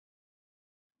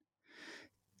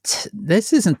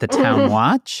This isn't the Town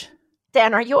Watch.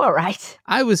 Dan, are you all right?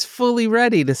 I was fully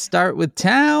ready to start with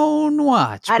Town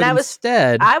Watch, And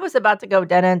but I was about to go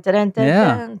dun.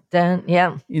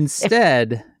 Yeah.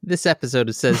 Instead, this episode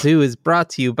of Says Who is brought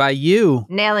to you by you.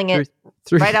 Nailing it.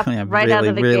 Right out of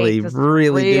the really, gate.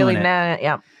 Really doing it.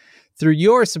 Yeah. Through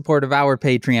your support of our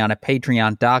Patreon at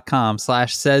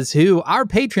patreon.com/sayswho, our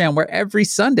Patreon, where every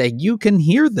Sunday you can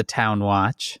hear the Town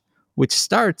Watch, which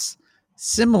starts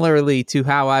similarly to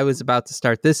how I was about to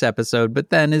start this episode,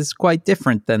 but then is quite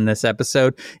different than this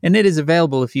episode. And it is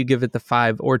available if you give it the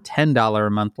 $5 or $10 a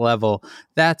month level.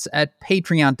 That's at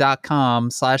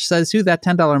patreon.com/sayswho. That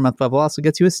 $10 a month level also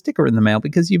gets you a sticker in the mail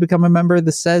because you become a member of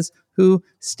the Says Who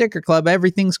Sticker Club.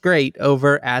 Everything's great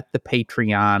over at the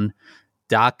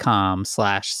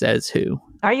patreon.com/sayswho.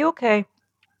 Are you okay?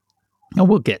 Oh,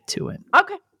 we'll get to it.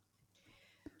 Okay.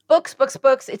 Books.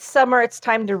 It's summer. It's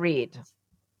time to read.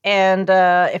 And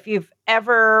if you've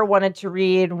ever wanted to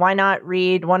read, why not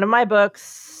read one of my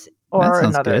books or that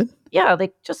sounds another? Good. Yeah,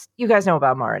 you guys know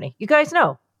about them already. You guys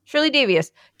know. Shirley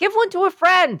Devious. Give one to a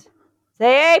friend.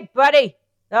 Say, hey, buddy,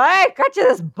 I got you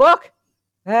this book.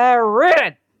 Read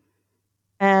it.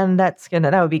 And that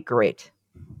would be great.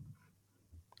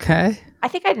 Okay. I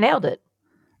think I nailed it.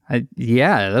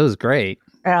 Yeah, that was great.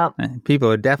 People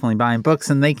are definitely buying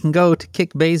books, and they can go to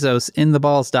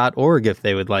kickbezosintheballs.org if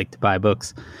they would like to buy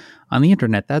books on the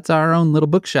internet. That's our own little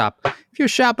bookshop. If you're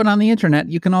shopping on the internet,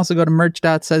 you can also go to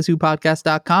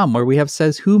merch.sayswhopodcast.com, where we have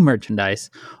Says Who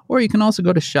merchandise. Or you can also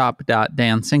go to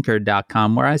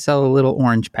shop.dansinker.com, where I sell a little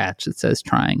orange patch that says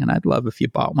trying, and I'd love if you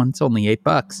bought one. It's only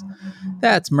 $8.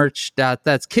 That's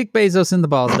that's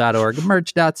kickbezosintheballs.org,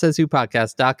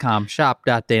 merch.sayswhopodcast.com,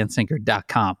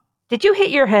 shop.dansinker.com. Did you hit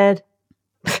your head?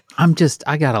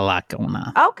 I got a lot going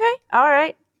on. Okay. All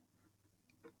right.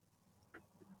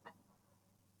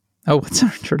 Oh, what's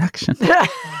our introduction?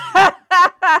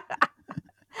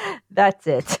 That's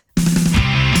it.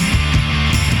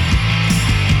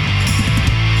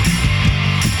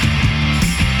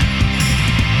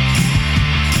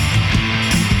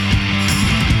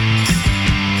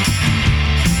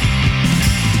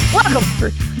 Welcome.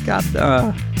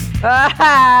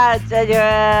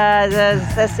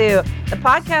 The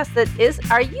podcast that is.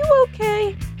 Are you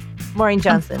okay, Maureen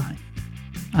Johnson?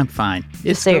 I'm fine.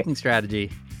 It's Coping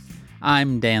Strategy.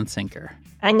 I'm Dan Sinker.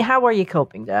 And how are you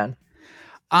coping, Dan?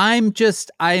 I'm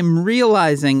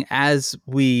realizing as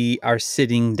we are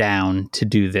sitting down to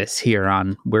do this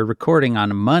we're recording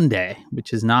on a Monday,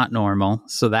 which is not normal.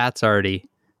 So that's already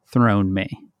thrown me.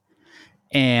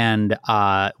 And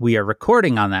we are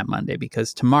recording on that Monday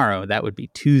because tomorrow, that would be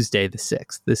Tuesday the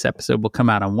 6th. This episode will come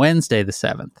out on Wednesday the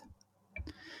 7th.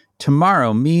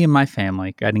 Tomorrow, me and my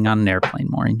family getting on an airplane,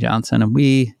 Maureen Johnson, and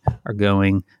we are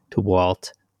going to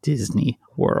Walt Disney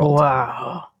World.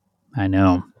 Wow. I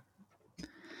know.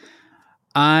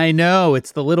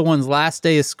 It's the little one's last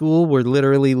day of school. We're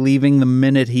literally leaving the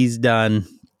minute he's done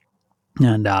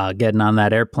and getting on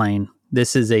that airplane.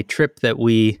 This is a trip that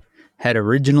we had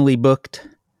originally booked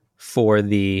for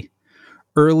the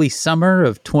early summer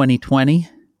of 2020,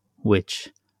 which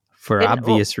for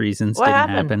obvious reasons didn't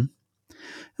happen.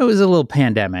 It was a little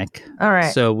pandemic. All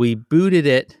right. So we booted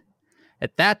it.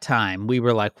 At that time, we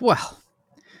were like, well,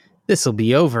 this will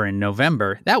be over in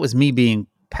November. That was me being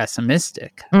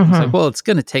pessimistic. I was like, well, it's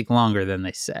going to take longer than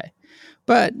they say.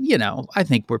 But, I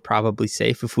think we're probably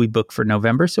safe if we book for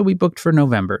November. So we booked for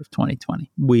November of 2020.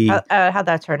 How'd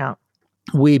that turn out?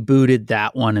 We booted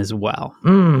that one as well.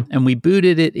 And we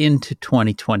booted it into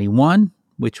 2021,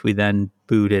 which we then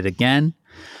booted again.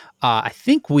 I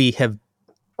think we have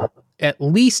at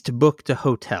least booked a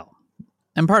hotel.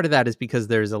 And part of that is because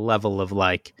there's a level of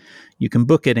you can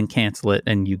book it and cancel it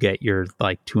and you get your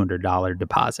 $200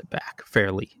 deposit back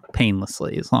fairly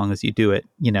painlessly as long as you do it,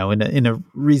 in a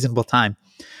reasonable time.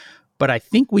 But I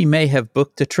think we may have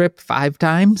booked a trip 5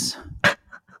 times.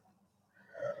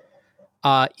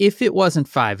 If it wasn't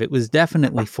 5, it was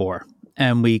definitely 4.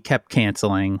 And we kept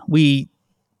canceling.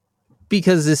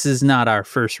 Because this is not our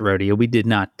first rodeo, we did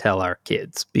not tell our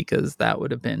kids because that would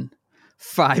have been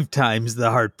 5 times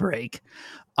the heartbreak.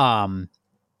 But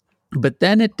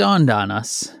then it dawned on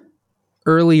us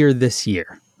earlier this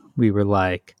year. We were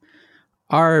like,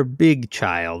 our big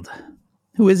child,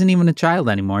 who isn't even a child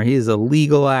anymore, he is a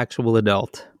legal, actual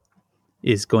adult,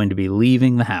 is going to be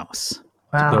leaving the house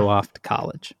to go off to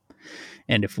college.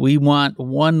 And if we want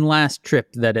one last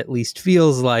trip that at least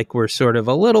feels like we're sort of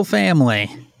a little family,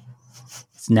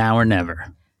 it's now or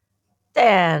never.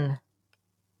 Dan,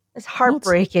 it's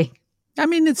heartbreaking. I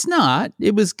mean, it's not.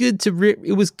 It was good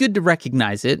to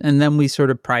recognize it, and then we sort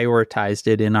of prioritized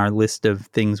it in our list of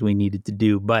things we needed to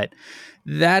do. But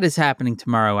that is happening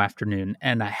tomorrow afternoon,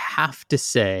 and I have to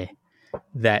say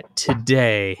that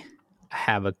today I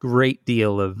have a great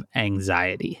deal of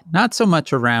anxiety. Not so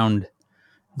much around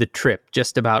the trip,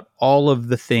 just about all of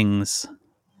the things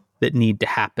that need to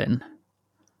happen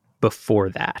before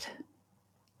that.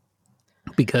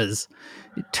 Because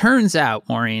it turns out,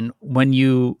 Maureen, when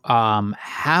you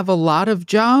have a lot of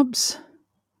jobs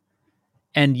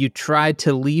and you try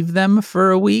to leave them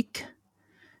for a week,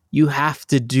 you have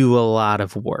to do a lot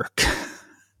of work.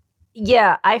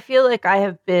 Yeah, I feel like I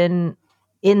have been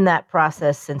in that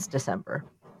process since December.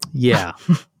 Yeah.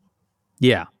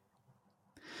 Yeah.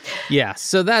 Yeah.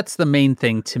 So that's the main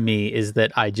thing to me, is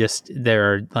that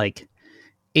there are like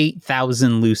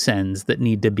 8,000 loose ends that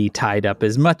need to be tied up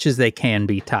as much as they can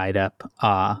be tied up.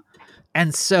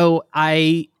 And so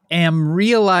I am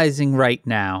realizing right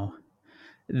now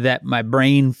that my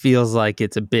brain feels like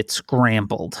it's a bit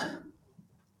scrambled.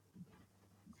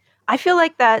 I feel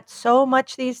like that so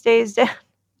much these days, Dan.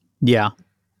 Yeah.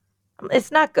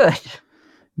 It's not good.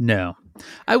 No.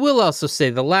 I will also say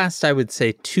the last, I would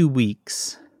say, 2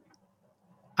 weeks,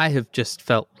 I have just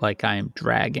felt like I am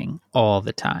dragging all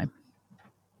the time.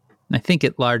 I think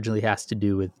it largely has to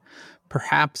do with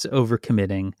perhaps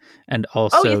overcommitting and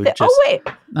also wait.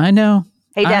 I know.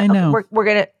 Hey, Dad, I know. We're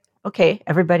going to... Okay,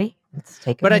 everybody, let's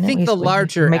take a But minute. I think the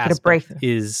larger aspect a breakthrough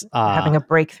is... having a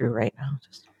breakthrough right now.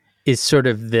 Is sort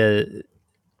of the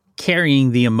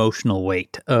carrying the emotional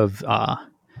weight of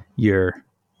your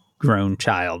grown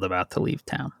child about to leave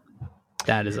town.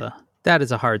 That is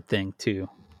a hard thing to...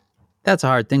 That's a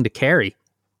hard thing to carry.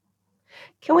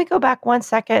 Can we go back 1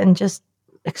 second and just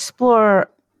explore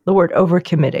the word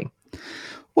overcommitting?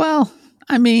 Well,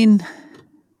 I mean,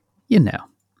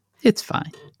 it's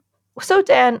fine. So,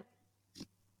 Dan,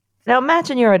 now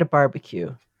imagine you're at a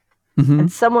barbecue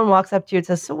and someone walks up to you and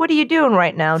says, "So what are you doing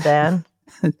right now, Dan?"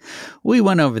 We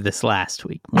went over this last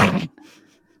week, Maureen.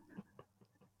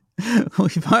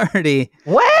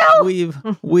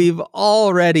 We've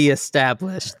already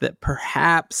established that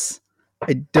perhaps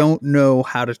I don't know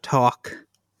how to talk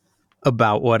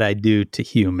about what I do to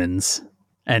humans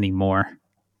anymore.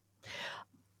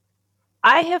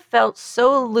 I have felt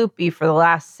so loopy for the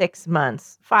last 5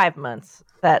 months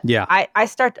that I'm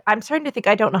starting to think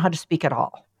I don't know how to speak at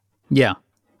all. Yeah.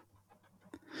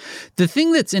 The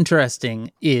thing that's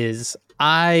interesting is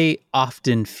I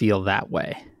often feel that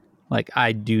way. Like,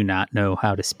 I do not know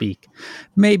how to speak.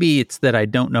 Maybe it's that I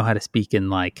don't know how to speak in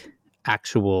like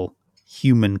actual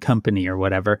human company or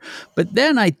whatever. But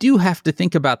then I do have to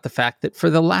think about the fact that for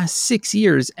the last 6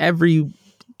 years, every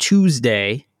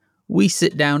Tuesday, we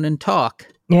sit down and talk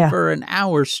for an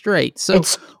hour straight. So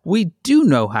we do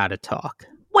know how to talk.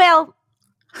 Well,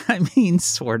 I mean,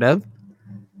 sort of.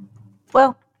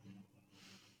 Well,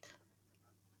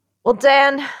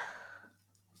 Dan,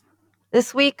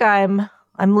 this week I'm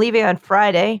leaving on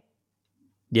Friday.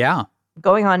 Yeah.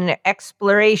 Going on an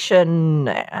expedition.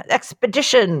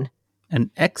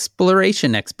 An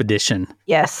exploration expedition.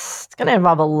 Yes. It's going to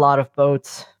involve a lot of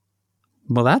boats.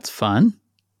 Well, that's fun.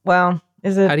 Well,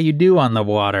 is it? How do you do on the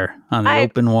water, on the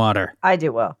open water? I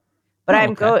do well. But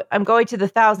I'm going to the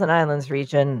Thousand Islands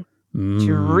region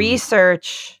to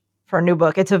research for a new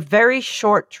book. It's a very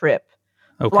short trip.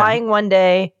 Okay. Flying one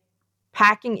day,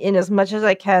 packing in as much as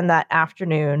I can that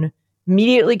afternoon,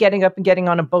 immediately getting up and getting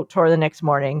on a boat tour the next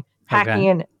morning, packing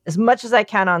in as much as I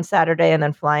can on Saturday, and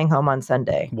then flying home on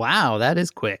Sunday. Wow, that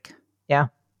is quick. Yeah.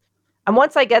 And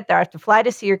once I get there, I have to fly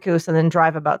to Syracuse and then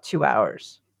drive about 2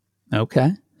 hours.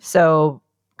 Okay. So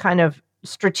kind of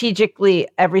strategically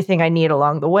everything I need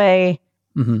along the way,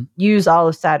 use all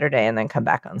of Saturday, and then come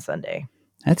back on Sunday.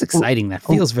 That's exciting. That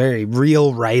feels very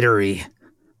real writery.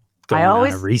 Going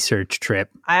on a research trip.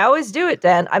 I always do it,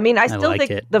 Dan. I mean, I still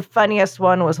think the funniest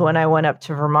one was when I went up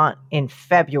to Vermont in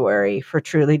February for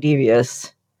Truly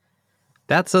Devious.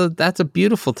 That's a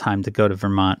beautiful time to go to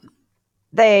Vermont.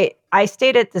 I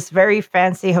stayed at this very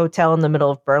fancy hotel in the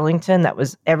middle of Burlington.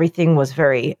 Everything was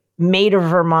very made of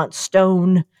Vermont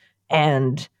stone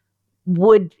and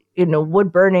wood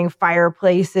burning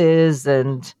fireplaces,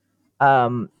 and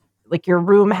like your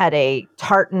room had a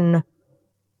tartan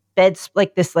bed,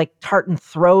 like this tartan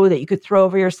throw that you could throw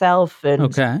over yourself,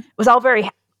 and it was all very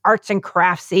arts and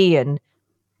craftsy. And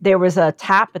there was a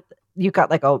tap you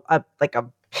got like a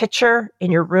pitcher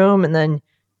in your room, and then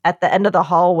at the end of the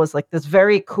hall was like this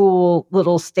very cool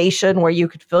little station where you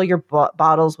could fill your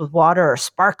bottles with water, or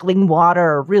sparkling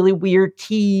water, or really weird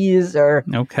teas, or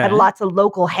had lots of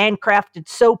local handcrafted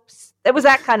soaps. It was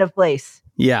that kind of place.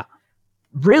 Yeah.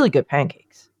 really good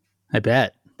pancakes. I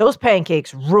bet. Those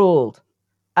pancakes ruled.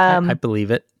 I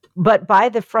believe it. But by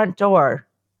the front door,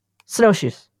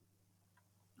 snowshoes.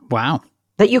 Wow.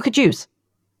 That you could use.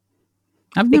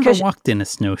 I've never walked in a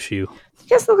snowshoe. They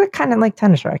just look kind of like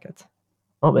tennis rackets.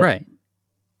 A little bit. Right.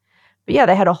 But yeah,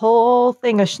 they had a whole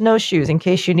thing of snowshoes in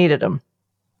case you needed them.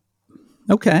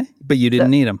 Okay. But you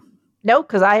didn't need them. No,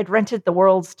 because I had rented the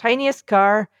world's tiniest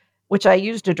car, which I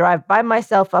used to drive by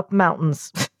myself up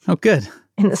mountains. Oh, good.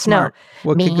 In the Smart. snow.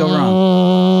 What could go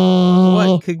wrong?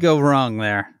 What could go wrong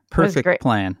there? Perfect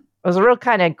plan. It was real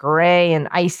kind of gray and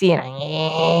icy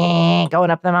and going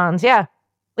up the mountains. Yeah.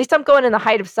 At least I'm going in the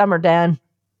height of summer, Dan.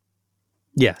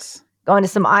 Yes. Going to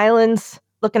some islands,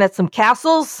 looking at some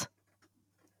castles.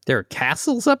 There are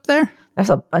castles up there? There's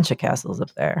a bunch of castles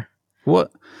up there.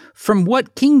 What? From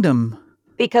what kingdom?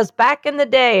 Because back in the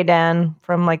day, Dan,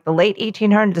 from like the late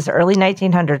 1800s, early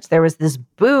 1900s, there was this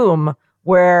boom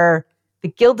where the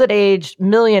Gilded Age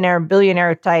millionaire,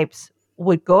 billionaire types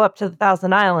would go up to the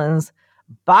Thousand Islands,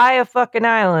 buy a fucking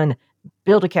island,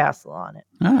 build a castle on it.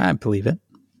 Oh, I believe it.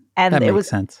 And that makes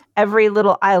sense. Every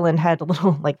little island had a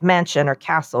little like mansion or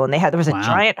castle, and there was a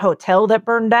giant hotel that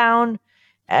burned down,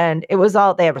 and it was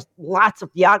all, they had lots of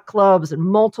yacht clubs and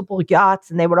multiple yachts,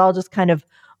 and they would all just kind of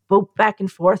boat back and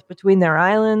forth between their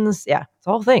islands. Yeah, it's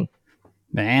the whole thing.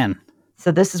 Man.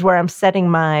 So this is where I'm setting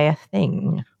my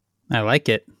thing. I like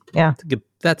it. Yeah.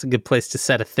 That's a good place to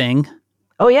set a thing.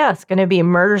 Oh, yeah. It's going to be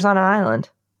Murders on an Island.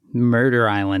 Murder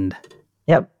Island.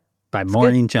 Yep. By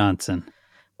Maureen Johnson.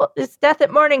 Well, it's Death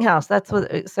at Morning House.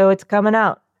 So it's coming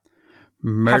out.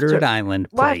 Murdered Island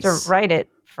place. We'll have to write it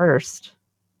first.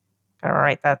 Gotta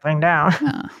write that thing down.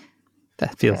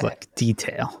 That feels like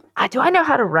detail. Do I know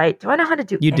how to write? Do I know how to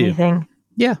do anything?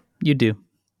 Yeah, you do.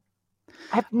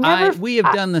 We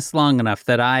have done this long enough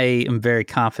that I am very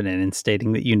confident in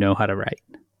stating that you know how to write.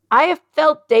 I have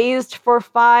felt dazed for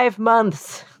 5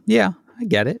 months. Yeah, I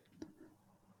get it.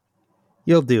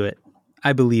 You'll do it.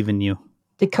 I believe in you.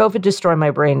 Did COVID destroy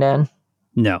my brain, Dan?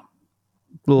 No.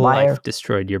 Life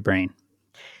destroyed your brain.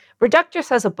 Reductress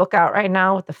has a book out right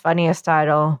now with the funniest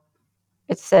title.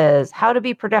 It says, How to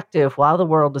Be Productive While the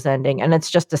World is Ending. And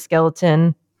it's just a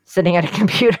skeleton sitting at a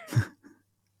computer.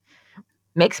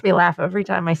 Makes me laugh every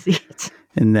time I see it.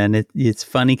 And then it's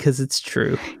funny because it's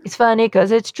true. It's funny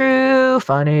because it's true.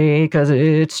 Funny because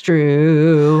it's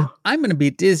true. I'm going to be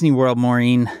at Disney World,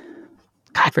 Maureen.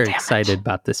 God, very excited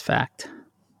about this fact.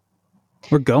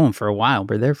 We're going for a while.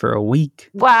 We're there for a week.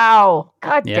 Wow.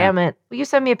 God damn it. Will you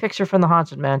send me a picture from the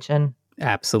Haunted Mansion?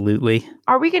 Absolutely.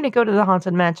 Are we going to go to the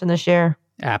Haunted Mansion this year?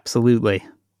 Absolutely.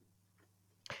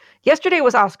 Yesterday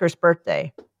was Oscar's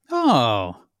birthday.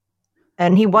 Oh.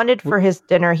 And he wanted for his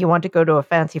dinner, he wanted to go to a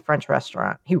fancy French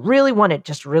restaurant. He really wanted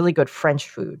just really good French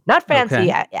food. Not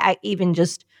fancy, even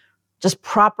just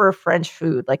proper French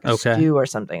food, like a stew or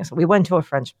something. So we went to a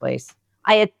French place.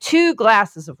 I had 2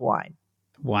 glasses of wine.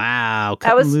 Wow,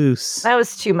 cut loose. That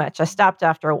was too much. I stopped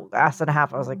after a glass and a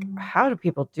half. I was like, how do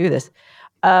people do this?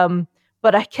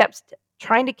 But I kept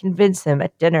trying to convince him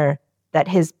at dinner that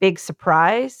his big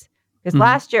surprise, because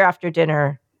last year's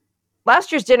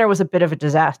dinner was a bit of a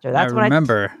disaster. That's when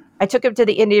I took him to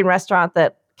the Indian restaurant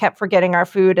that kept forgetting our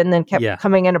food and then kept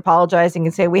coming in apologizing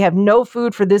and saying, we have no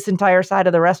food for this entire side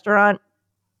of the restaurant.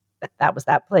 That was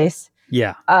that place.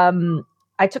 Yeah.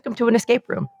 I took him to an escape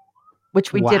room,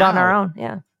 which we did on our own.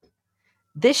 Yeah.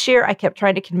 This year, I kept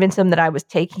trying to convince him that I was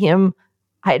taking him.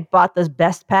 I had bought this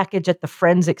best package at the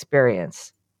Friends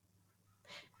Experience.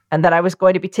 And that I was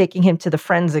going to be taking him to the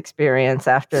Friends Experience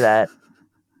after that.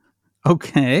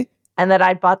 Okay. And that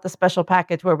I'd bought the special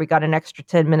package where we got an extra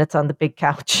 10 minutes on the big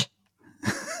couch.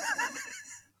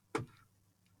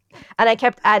 And I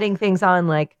kept adding things on,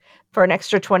 like, for an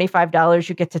extra $25,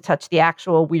 you get to touch the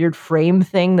actual weird frame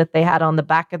thing that they had on the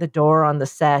back of the door on the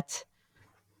set.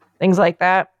 Things like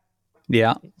that.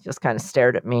 Yeah. He just kind of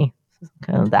stared at me.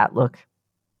 Kind of that look.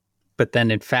 But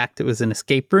then, in fact, it was an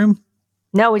escape room?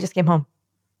 No, we just came home.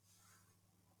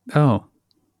 Oh.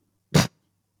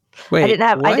 Wait,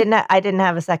 I didn't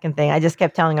have a second thing. I just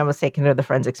kept telling him I was taking her to the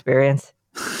Friends Experience.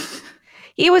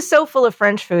 He was so full of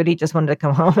French food, he just wanted to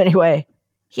come home anyway.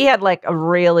 He had like a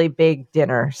really big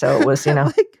dinner, so it was,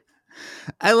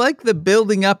 I like the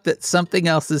building up that something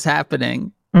else is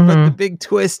happening, but the big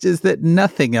twist is that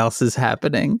nothing else is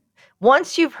happening.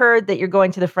 Once you've heard that you're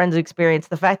going to the Friends Experience,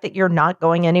 the fact that you're not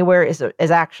going anywhere is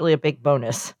actually a big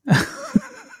bonus.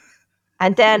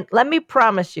 And then let me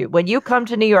promise you, when you come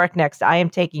to New York next, I am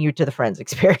taking you to the Friends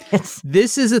Experience.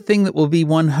 This is a thing that will be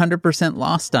 100%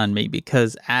 lost on me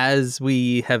because as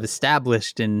we have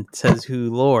established in Says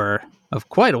Who lore of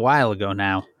quite a while ago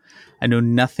now, I know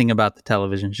nothing about the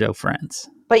television show Friends.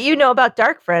 But you know about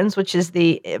Dark Friends, which is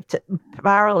the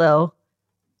parallel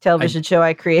television show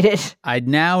I created. I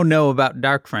now know about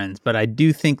Dark Friends, but I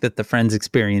do think that the Friends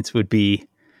experience would be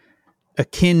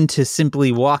akin to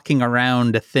simply walking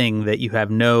around a thing that you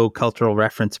have no cultural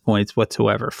reference points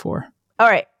whatsoever for. All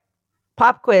right.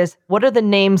 Pop quiz. What are the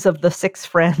names of the 6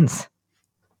 friends?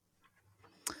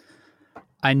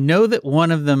 I know that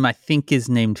one of them, I think, is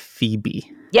named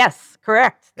Phoebe. Yes,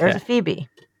 correct. There's a Phoebe.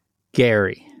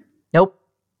 Gary. Nope.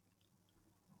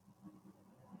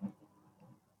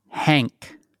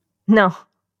 Hank. No.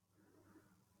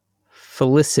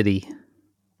 Felicity.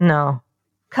 No.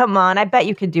 Come on. I bet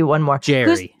you could do one more.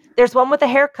 Jerry. There's one with a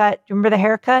haircut. Do you remember the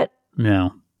haircut?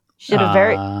 No. She had a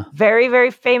very, very,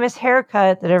 very famous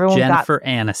haircut that everyone Jennifer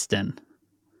Aniston.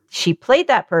 She played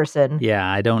that person.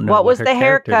 Yeah, I don't know what was her the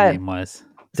haircut name was.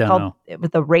 Don't know.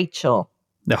 With a Rachel.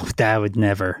 No, that would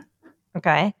never.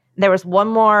 Okay. There was one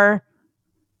more.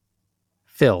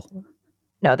 Phil.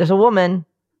 No, there's a woman.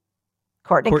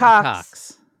 Courtney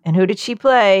Cox. And who did she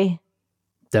play?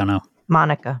 Don't know.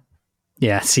 Monica.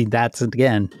 Yeah, see, that's,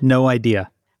 again, no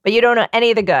idea. But you don't know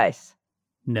any of the guys?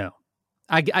 No.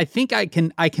 I think I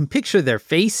can picture their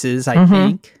faces, I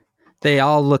think. They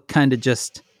all look kind of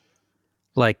just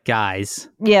like guys.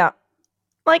 Yeah.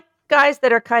 Like guys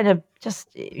that are kind of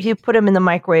just, you put them in the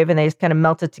microwave and they just kind of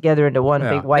melted together into one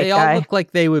big white guy. They all look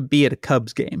like they would be at a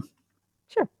Cubs game.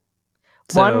 Sure.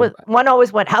 So, one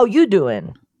always went, "How you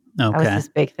doing?" Okay. That was this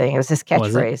big thing. It was this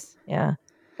catchphrase. Yeah.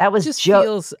 That was just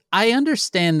feels, I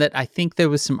understand that I think there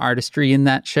was some artistry in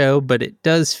that show, but it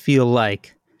does feel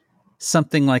like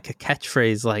something like a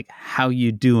catchphrase like "How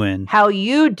you doing?" How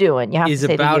you doing? You have is to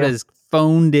say about as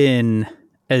phoned in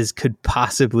as could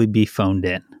possibly be phoned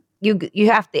in. You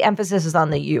have, the emphasis is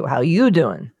on the you. How you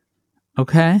doing?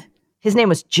 Okay. His name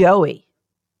was Joey.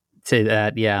 Say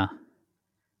that, yeah.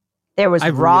 There was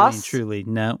Ross. Really, truly,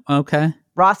 no. Okay.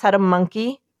 Ross had a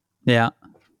monkey. Yeah.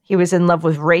 He was in love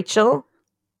with Rachel.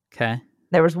 Okay.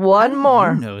 There was one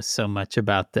more. You know so much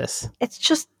about this. It's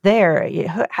just there.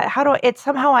 How do it's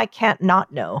somehow I can't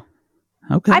not know.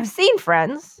 Okay. I've seen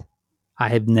Friends. I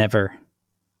have never.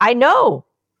 I know.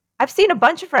 I've seen a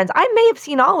bunch of Friends. I may have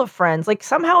seen all of Friends. Like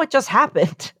somehow it just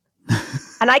happened.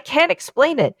 And I can't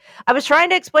explain it. I was trying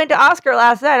to explain to Oscar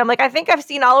last night. I'm like, I think I've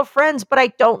seen all of Friends, but I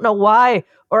don't know why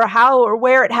or how or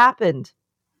where it happened.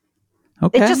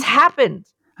 Okay. It just happened.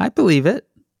 I believe it.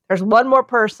 There's one more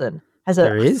person.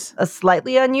 There is a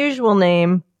slightly unusual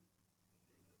name.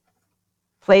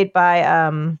 Played by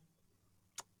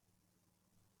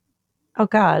oh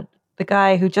God, the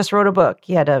guy who just wrote a book.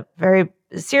 He had a very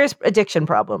serious addiction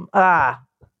problem. Matt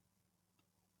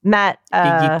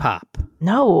Iggy Pop.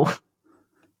 No,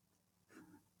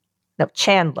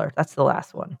 Chandler. That's the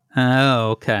last one. Oh,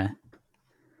 okay.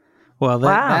 Well,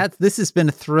 this has been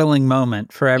a thrilling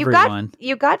moment for everyone.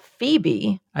 You got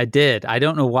Phoebe. I did. I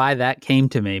don't know why that came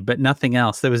to me, but nothing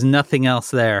else. There was nothing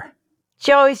else there.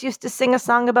 She always used to sing a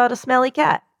song about a smelly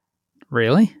cat.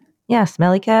 Really? Yeah,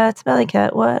 smelly cat,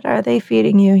 what are they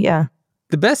feeding you? Yeah.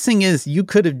 The best thing is you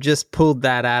could have just pulled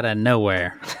that out of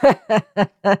nowhere.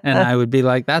 And I would be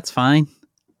like, that's fine.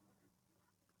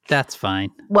 That's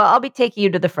fine. Well, I'll be taking you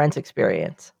to the Friends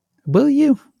experience. Will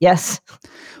you? Yes.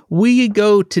 We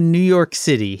go to New York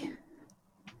City,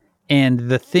 and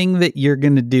the thing that you're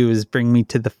going to do is bring me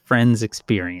to the Friends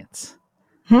experience,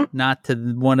 not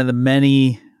to one of the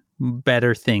many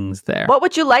better things there. What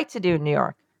would you like to do in New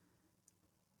York?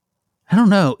 I don't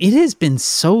know. It has been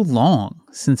so long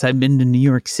since I've been to New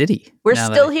York City. We're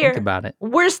still here. Think about it.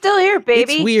 We're still here,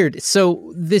 baby. It's weird.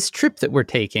 So this trip that we're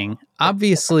taking,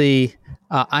 obviously,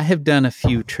 I have done a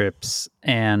few trips,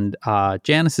 and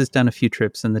Janice has done a few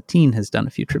trips, and the teen has done a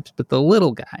few trips. But the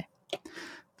little guy,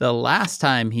 the last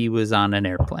time he was on an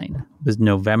airplane was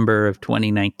November of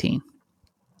 2019.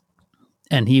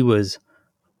 And he was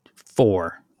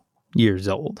 4 years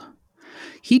old.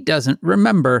 He doesn't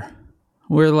remember.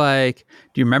 We're like,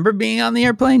 do you remember being on the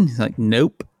airplane? He's like,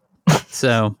 nope.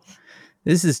 So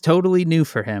this is totally new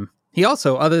for him. He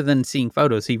also, other than seeing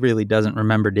photos, he really doesn't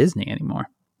remember Disney anymore.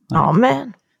 Like, oh,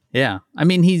 man. Yeah. I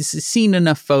mean, he's seen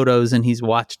enough photos and he's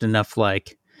watched enough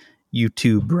like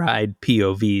YouTube ride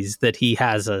POVs that he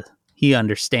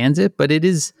understands it, but it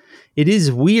is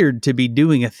weird to be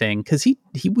doing a thing because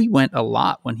we went a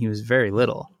lot when he was very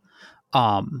little,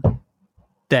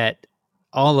 that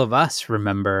all of us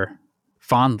remember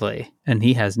fondly and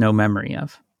he has no memory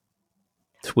of.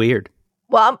 It's weird.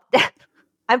 Well,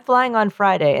 I'm flying on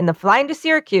Friday, and the flying to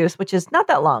Syracuse, which is not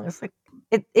that long. It's like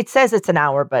it says it's an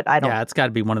hour, but I don't. Yeah, it's got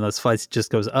to be one of those flights that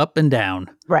just goes up and down.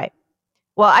 Right.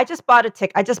 Well, I just bought an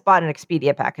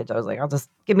Expedia package. I was like, I'll just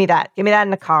give me that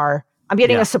in the car. I'm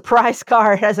getting a surprise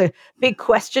car. It has a big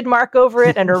question mark over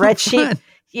it and a red sheet.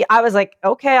 I was like,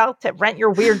 okay, I'll rent your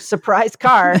weird surprise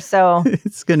car. So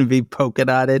it's going to be polka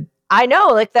dotted. I know,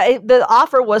 like the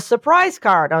offer was surprise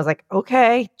car. And I was like,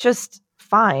 okay, just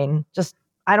fine. Just,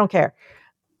 I don't care.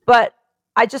 But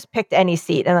I just picked any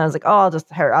seat and I was like, oh,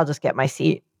 I'll just get my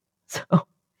seat. So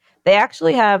they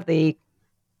actually have the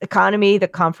economy, the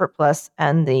comfort plus,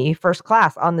 and the first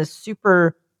class on this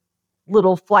super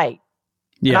little flight.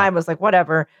 Yeah. And I was like,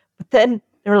 whatever. But then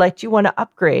they were like, do you want to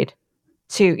upgrade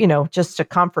to, just a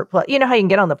comfort plus? You know how you can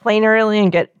get on the plane early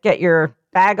and get your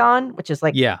bag on, which is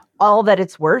like all that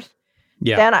it's worth.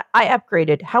 Yeah. Then I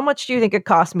upgraded. How much do you think it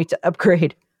cost me to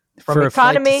upgrade from for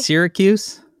economy a flight to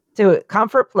Syracuse to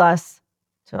comfort plus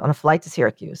on a flight to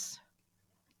Syracuse?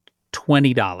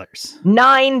 $20.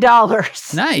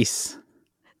 $9. Nice.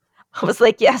 I was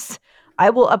like, yes,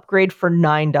 I will upgrade for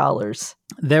 $9.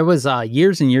 There was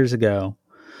years and years ago.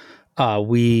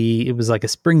 It was like a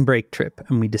spring break trip,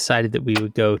 and we decided that we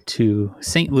would go to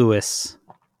St. Louis,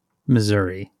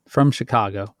 Missouri from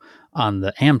Chicago on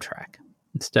the Amtrak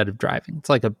instead of driving. It's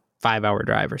like a 5-hour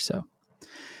drive or so.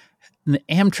 And the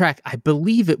Amtrak, I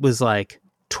believe it was like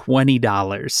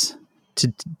 $20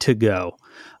 to go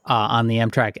on the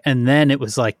Amtrak. And then it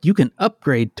was like, you can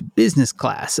upgrade to business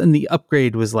class. And the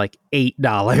upgrade was like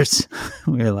 $8.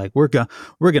 We were like, we're going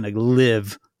to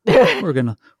live. We're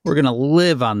gonna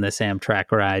live on this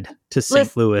Amtrak ride to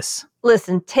St. Louis.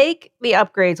 Listen, take the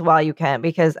upgrades while you can,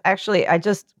 because actually,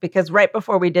 because right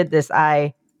before we did this,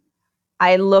 I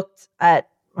looked at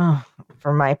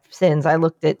for my sins. I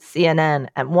looked at CNN,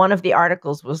 and one of the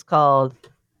articles was called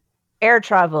 "Air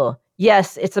Travel.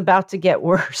 Yes, it's about to get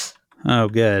worse." Oh,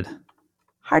 good.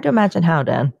 Hard to imagine how,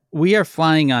 Dan. We are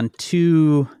flying on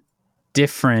 2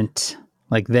 different,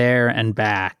 like there and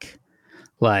back,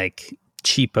 like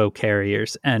cheapo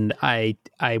carriers, and I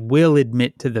will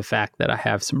admit to the fact that I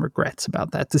have some regrets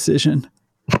about that decision,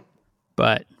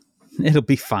 but it'll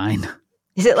be fine.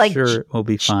 Is it like sure it'll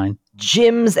be fine?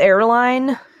 Jim's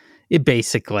airline? It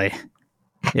basically,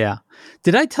 yeah.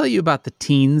 Did I tell you about the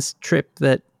teens trip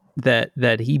that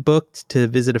he booked to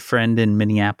visit a friend in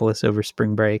Minneapolis over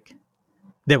spring break?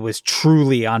 That was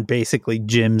truly on basically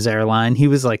Jim's airline. He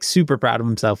was like super proud of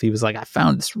himself. He was like, I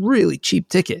found this really cheap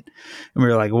ticket. And we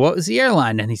were like, what was the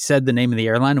airline? And he said the name of the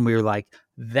airline. And we were like,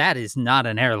 that is not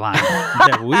an airline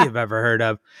that we have ever heard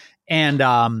of.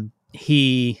 And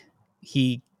he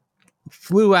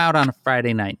flew out on a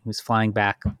Friday night. He was flying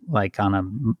back like on a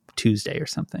Tuesday or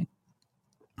something.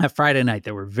 That Friday night,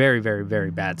 there were very, very,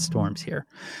 very bad storms here.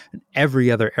 And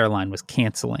every other airline was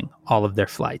canceling all of their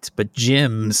flights. But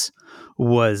Jim's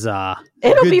was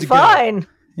it'll be fine. Go.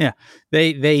 Yeah.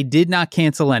 They did not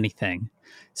cancel anything.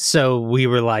 So we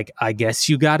were like, I guess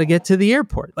you got to get to the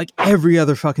airport. Like every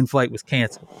other fucking flight was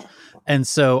canceled. And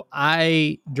so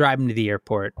I drive him to the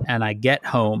airport and I get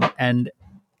home. And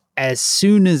as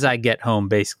soon as I get home,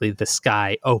 basically the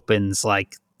sky opens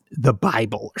like the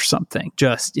Bible or something,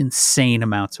 just insane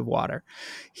amounts of water.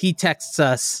 He texts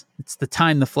us, it's the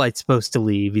time the flight's supposed to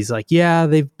leave. He's like, yeah,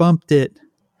 they've bumped it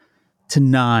to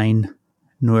 9.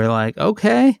 And we're like,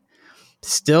 okay,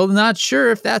 still not sure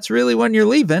if that's really when you're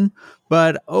leaving,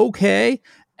 but okay.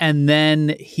 And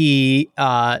then he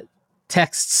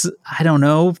texts, I don't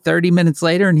know, 30 minutes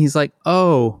later, and he's like,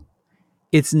 oh,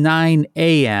 it's 9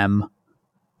 a.m.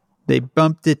 They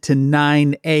bumped it to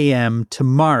 9 a.m.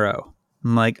 tomorrow.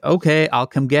 I'm like, okay, I'll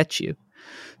come get you.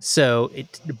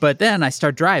 But then I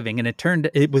start driving, and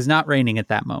it was not raining at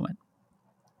that moment,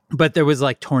 but there was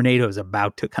like tornadoes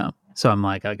about to come. So I'm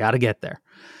like, I got to get there.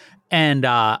 And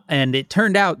it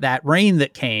turned out that rain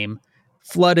that came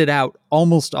flooded out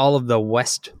almost all of the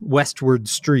westward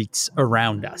streets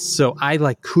around us. So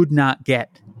I could not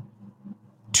get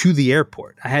to the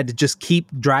airport. I had to just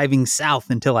keep driving south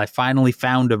until I finally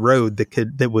found a road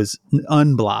that was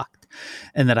unblocked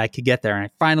and that I could get there. And I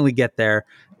finally get there,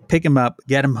 pick him up,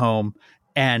 get him home,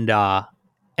 and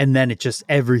then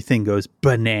everything goes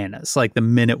bananas. Like the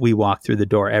minute we walk through the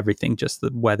door,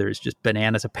 the weather is just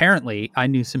bananas. Apparently, I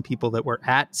knew some people that were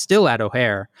still at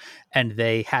O'Hare, and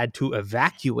they had to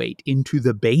evacuate into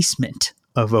the basement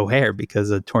of O'Hare because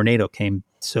a tornado came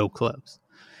so close.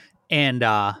 And,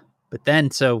 but then,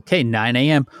 9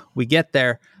 a.m., we get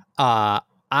there.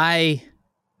 I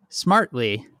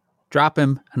smartly drop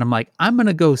him, and I'm like, I'm going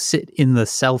to go sit in the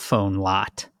cell phone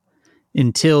lot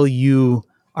until you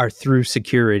are through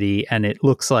security and it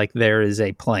looks like there is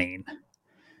a plane.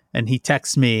 And he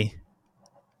texts me,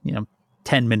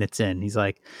 10 minutes in. He's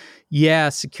like, yeah,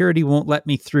 security won't let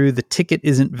me through. The ticket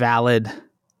isn't valid.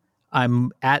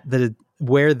 I'm at the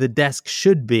where the desk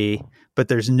should be, but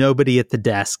there's nobody at the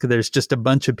desk. There's just a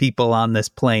bunch of people on this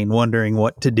plane wondering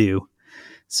what to do.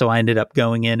 So I ended up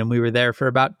going in, and we were there for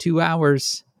about 2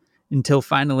 hours until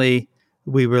finally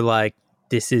we were like,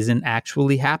 this isn't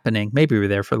actually happening. Maybe we were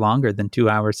there for longer than 2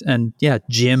 hours. And yeah,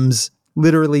 Jim's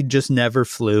literally just never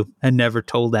flew and never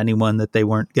told anyone that they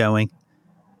weren't going.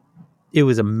 It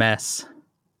was a mess.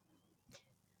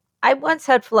 I once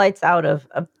had flights out of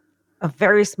a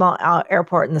very small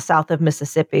airport in the south of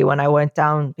Mississippi when I went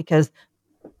down, because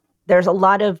there's a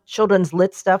lot of children's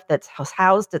lit stuff that's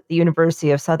housed at the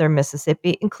University of Southern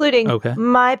Mississippi, including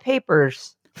my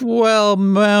papers. Well,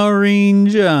 Maureen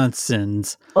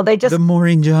Johnson's. Well, the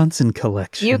Maureen Johnson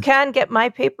collection. You can get my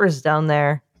papers down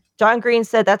there. John Green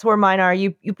said that's where mine are.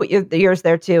 You put yours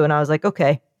there too. And I was like,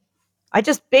 okay.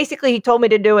 He told me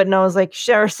to do it. And I was like,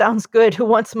 sure, sounds good. Who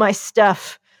wants my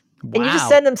stuff? Wow. And you just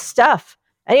send them stuff.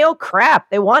 Any old crap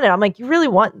they want it. I'm like, you really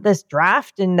want this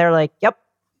draft? And they're like, yep.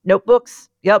 Notebooks.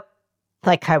 Yep.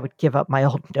 Like I would give up my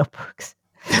old notebooks.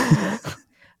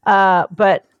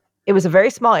 But it was a very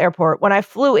small airport. When I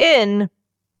flew in,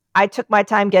 I took my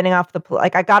time getting off the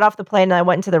I got off the plane and I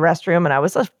went into the restroom and I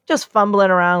was just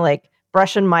fumbling around, like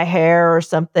brushing my hair or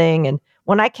something. And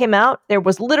when I came out, there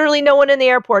was literally no one in the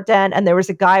airport, Dan, and there was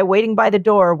a guy waiting by the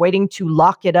door waiting to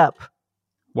lock it up.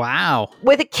 Wow.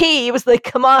 With a key. He was like,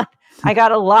 come on, I got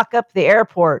to lock up the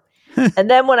airport. And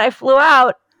then when I flew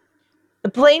out, the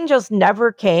plane just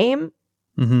never came.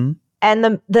 Mm-hmm. And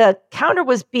the counter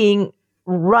was being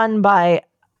run by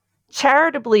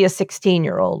charitably a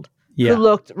 16-year-old who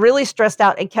looked really stressed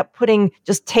out and kept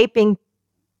taping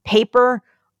paper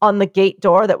on the gate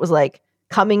door that was like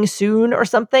coming soon or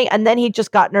something. And then he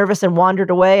just got nervous and wandered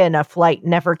away and a flight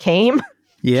never came.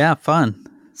 Yeah, fun.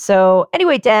 So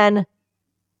anyway, Dan,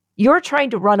 you're trying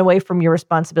to run away from your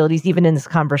responsibilities even in this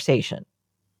conversation.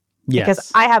 Yes.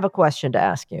 Because I have a question to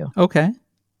ask you. Okay.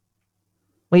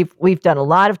 We've done a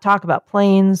lot of talk about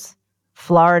planes,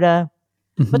 Florida,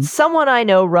 but someone I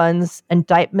know runs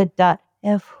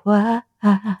indictment.fyi.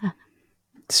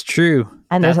 It's true.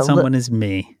 And that someone is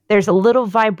me. There's a little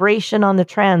vibration on the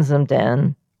transom,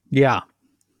 Dan. Yeah.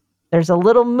 There's a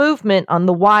little movement on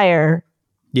the wire.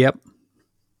 Yep.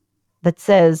 That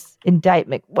says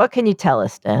indictment. What can you tell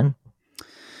us, Dan?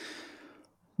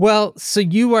 Well, so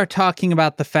you are talking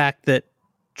about the fact that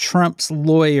Trump's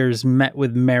lawyers met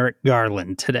with Merrick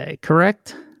Garland today,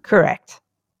 correct? Correct.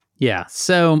 Yeah.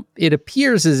 So it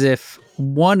appears as if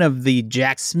one of the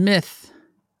Jack Smith,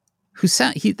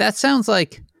 that sounds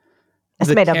like it's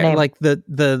made up name, like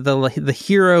the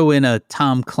hero in a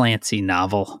Tom Clancy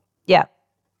novel. Yeah.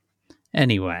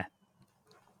 Anyway,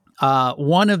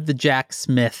 one of the Jack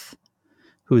Smith,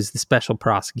 who is the special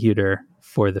prosecutor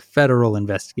for the federal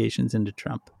investigations into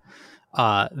Trump,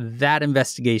 that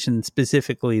investigation,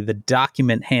 specifically the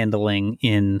document handling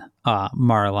in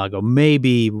Mar-a-Lago, may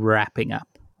be wrapping up.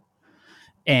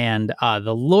 And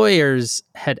the lawyers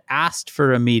had asked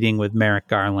for a meeting with Merrick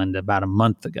Garland about a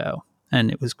month ago,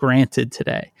 and it was granted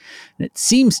today. And it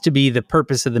seems to be the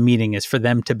purpose of the meeting is for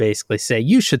them to basically say,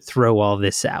 you should throw all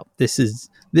this out. This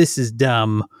is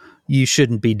dumb. You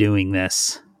shouldn't be doing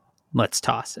this. Let's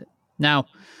toss it. Now,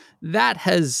 that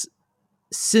has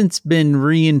since been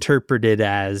reinterpreted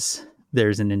as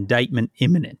there's an indictment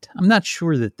imminent. I'm not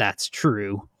sure that that's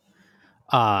true.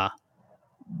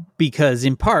 Because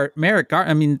in part,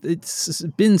 it's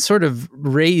been sort of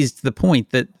raised the point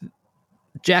that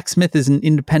Jack Smith is an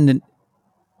independent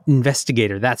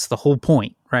investigator. That's the whole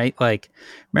point, right? Like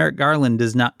Merrick Garland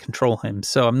does not control him.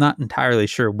 So I'm not entirely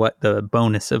sure what the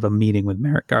bonus of a meeting with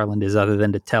Merrick Garland is, other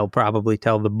than to probably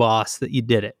tell the boss that you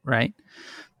did it, right?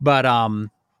 But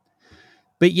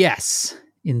yes,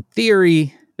 in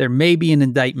theory, there may be an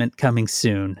indictment coming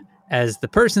soon. As the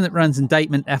person that runs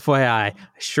indictment FYI, I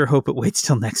sure hope it waits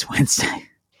till next Wednesday.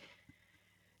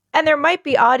 And there might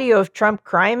be audio of Trump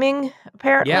criming,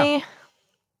 apparently.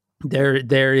 Yeah.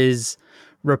 There is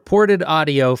reported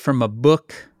audio from a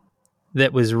book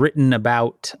that was written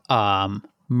about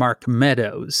Mark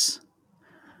Meadows,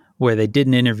 where they did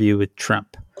an interview with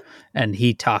Trump. And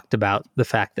he talked about the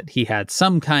fact that he had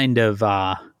some kind of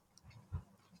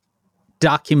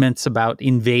documents about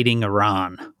invading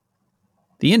Iran.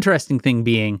 The interesting thing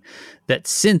being that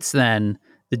since then,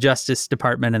 the Justice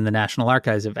Department and the National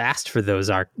Archives have asked for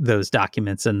those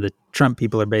documents, and the Trump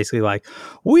people are basically like,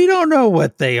 we don't know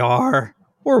what they are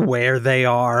or where they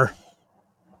are.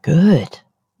 Good.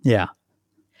 Yeah.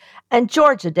 And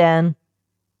Georgia, Dan,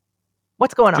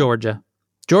 what's going on?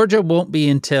 Georgia won't be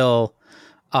until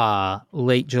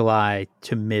late July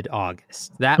to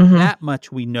mid-August. That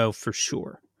much we know for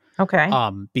sure. Okay.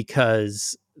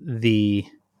 Because the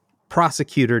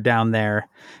prosecutor down there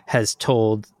has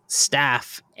told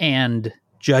staff and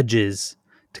judges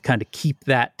to kind of keep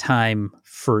that time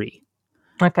free.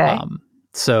 Okay.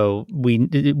 So we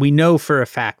know for a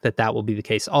fact that will be the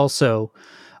case. Also,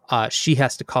 she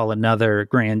has to call another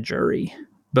grand jury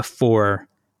before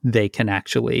they can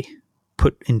actually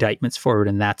put indictments forward,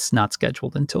 and that's not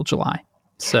scheduled until July.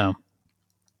 So,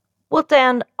 well,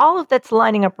 Dan, all of that's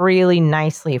lining up really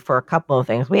nicely for a couple of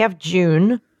things. We have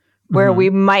June, where we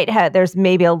might have, there's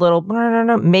maybe a little,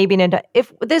 maybe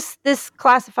if this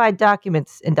classified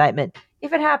documents indictment,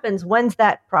 if it happens, when's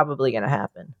that probably going to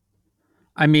happen?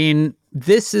 I mean,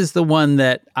 this is the one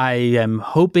that I am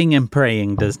hoping and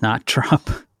praying does not drop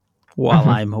while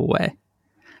I'm away,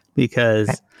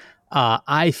 because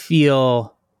I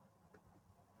feel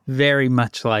very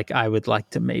much like I would like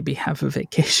to maybe have a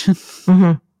vacation.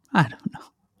 I don't know.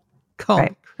 Call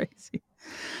me crazy.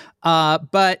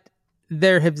 But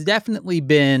there have definitely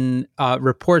been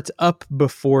reports up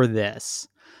before this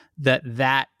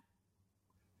that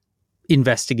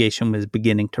investigation was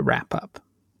beginning to wrap up.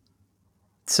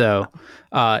 So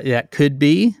that could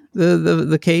be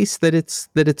the case that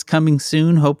it's coming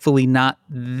soon. Hopefully not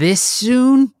this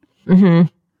soon,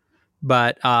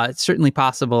 but it's certainly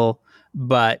possible.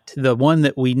 But the one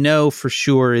that we know for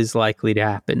sure is likely to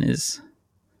happen is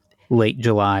late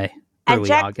July, early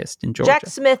August in Georgia. Jack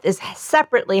Smith is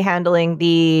separately handling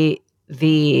the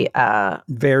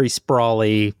very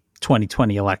sprawly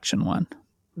 2020 election one,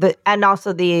 and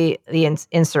also the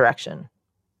insurrection.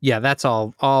 Yeah, that's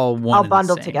all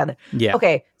bundled together. Yeah.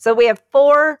 Okay, so we have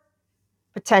 4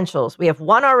 potentials. We have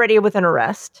one already with an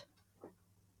arrest.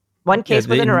 One case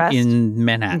with an arrest in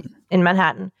Manhattan. In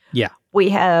Manhattan. Yeah. We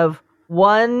have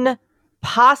one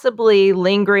possibly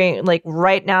lingering, like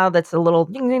right now, that's a little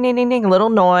ding, ding, ding, ding, ding, little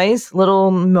noise,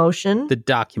 little motion. The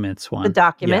documents one. The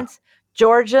documents. Yeah.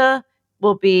 Georgia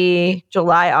will be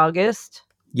July, August.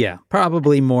 Yeah,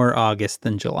 probably more August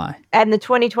than July. And the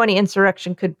 2020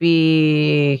 insurrection could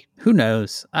be... Who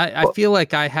knows? I feel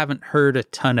like I haven't heard a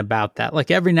ton about that.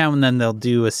 Like every now and then they'll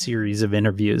do a series of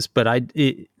interviews, but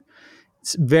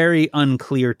it's very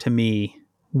unclear to me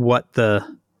what the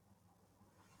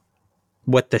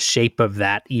shape of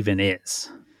that even is.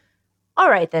 All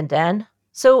right then, Dan.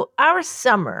 So our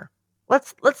summer,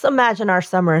 let's imagine our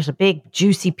summer as a big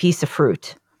juicy piece of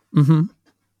fruit.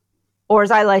 Or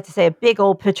as I like to say, a big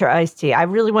old pitcher of iced tea. I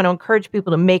really want to encourage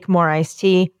people to make more iced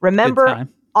tea. Remember,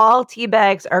 all tea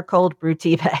bags are cold brew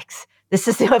tea bags. This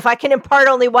is, if I can impart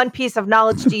only one piece of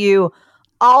knowledge to you,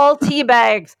 all tea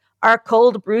bags are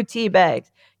cold brew tea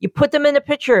bags. You put them in a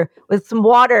pitcher with some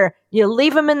water, you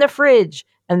leave them in the fridge,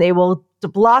 and they will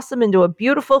blossom into a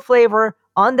beautiful flavor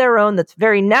on their own that's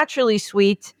very naturally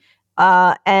sweet,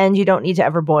 and you don't need to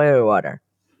ever boil your water.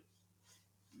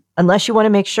 Unless you want to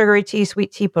make sugary tea,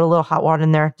 sweet tea, put a little hot water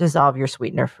in there, dissolve your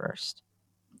sweetener first.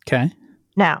 Okay.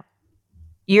 Now,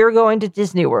 you're going to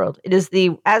Disney World. It is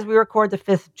as we record, the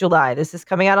 5th of July. This is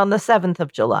coming out on the 7th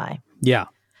of July. Yeah.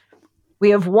 We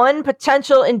have one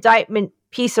potential indictment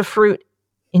piece of fruit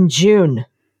in June.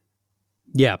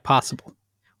 Yeah, possible.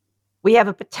 We have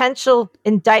a potential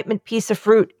indictment piece of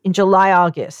fruit in July,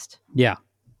 August. Yeah.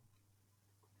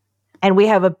 And we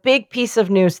have a big piece of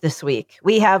news this week.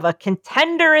 We have a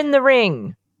contender in the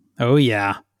ring. Oh,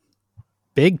 yeah.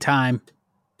 Big time.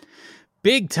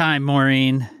 Big time,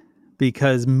 Maureen.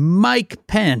 Because Mike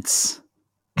Pence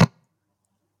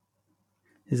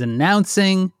is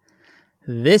announcing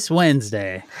this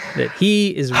Wednesday that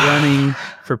he is running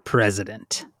for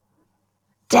president.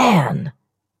 Dan.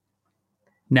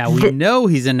 Now, we know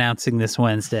he's announcing this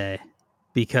Wednesday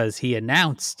because he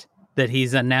announced that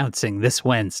he's announcing this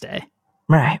Wednesday.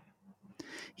 Right.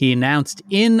 He announced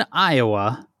in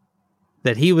Iowa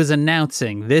that he was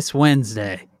announcing this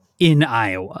Wednesday in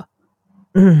Iowa.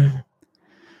 I'm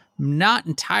not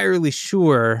entirely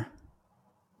sure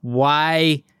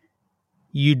why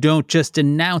you don't just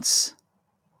announce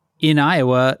in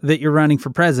Iowa that you're running for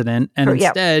president, and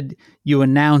instead you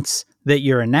announce that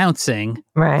you're announcing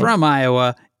from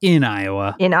Iowa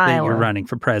that you're running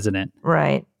for president.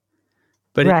 Right.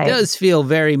 But it does feel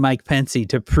very Mike Pence-y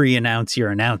to pre-announce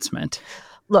your announcement.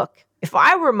 Look, if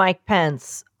I were Mike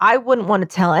Pence, I wouldn't want to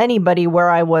tell anybody where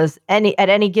I was at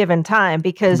any given time,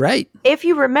 because if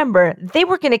you remember, they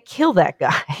were going to kill that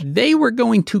guy. They were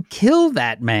going to kill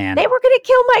that man. They were going to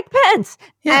kill Mike Pence.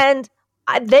 Yeah.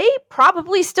 And they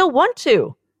probably still want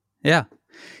to. Yeah.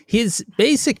 His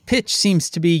basic pitch seems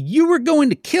to be, you were going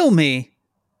to kill me,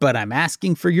 but I'm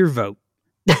asking for your vote.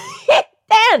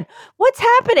 Dan, what's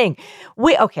happening?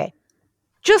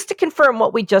 Just to confirm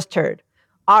what we just heard,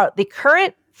 the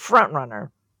current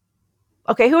frontrunner.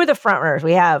 Okay, who are the frontrunners?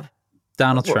 We have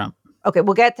Donald Trump. Okay,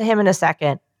 we'll get to him in a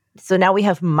second. So now we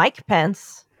have Mike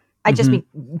Pence. I just mean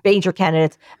major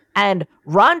candidates. And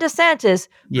Ron DeSantis,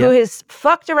 who has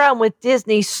fucked around with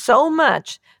Disney so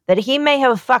much that he may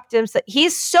have fucked him.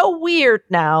 He's so weird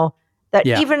now that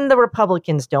even the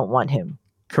Republicans don't want him.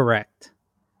 Correct.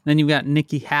 Then you've got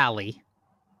Nikki Haley.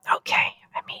 Okay,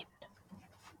 I mean.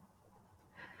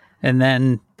 And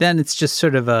then it's just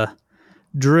sort of a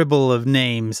dribble of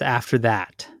names after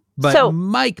that. But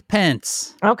Mike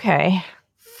Pence. Okay.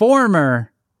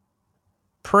 Former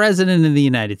president of the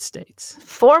United States.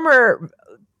 Former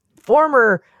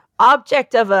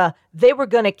object of a they were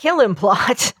going to kill him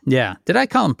plot. Yeah. Did I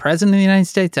call him president of the United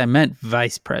States? I meant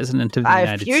vice president of the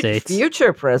United States.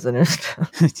 Future president.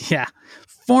 Yeah.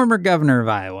 Former governor of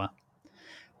Iowa.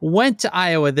 Went to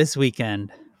Iowa this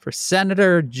weekend for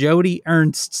Senator Joni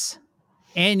Ernst's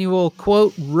annual,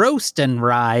 quote, roast and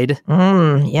ride.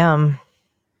 Yum.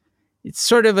 It's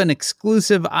sort of an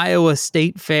exclusive Iowa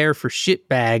state fair for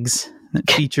shitbags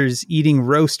that features eating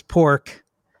roast pork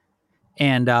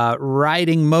and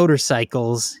riding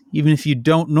motorcycles, even if you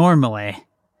don't normally.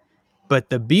 But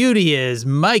the beauty is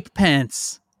Mike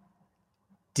Pence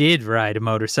did ride a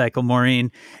motorcycle,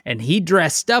 Maureen, and he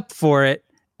dressed up for it,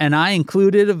 and I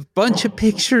included a bunch of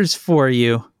pictures for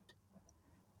you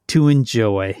to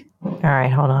enjoy. All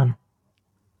right, hold on.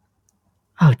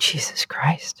 Oh, Jesus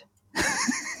Christ.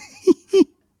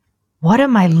 What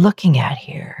am I looking at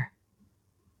here?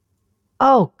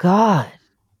 Oh, God.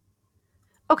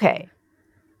 Okay,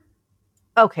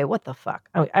 what the fuck?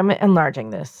 I'm enlarging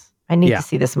this. I need to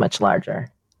see this much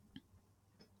larger.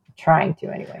 I'm trying to,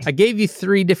 anyway. I gave you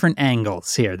 3 different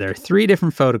angles here. There are 3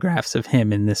 different photographs of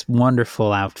him in this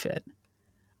wonderful outfit.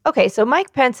 Okay, so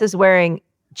Mike Pence is wearing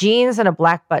jeans and a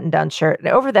black button-down shirt. And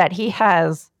over that, he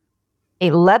has a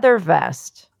leather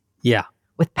vest. Yeah.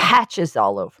 With patches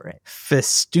all over it.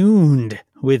 Festooned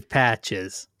with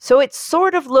patches. So it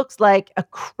sort of looks like a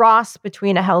cross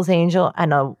between a Hell's Angel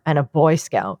and a Boy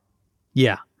Scout.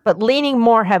 Yeah. But leaning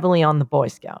more heavily on the Boy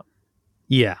Scout.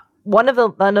 Yeah. One of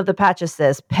the patches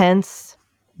says Pence.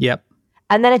 Yep.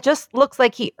 And then it just looks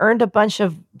like he earned a bunch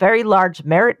of very large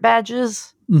merit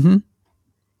badges. Mm-hmm.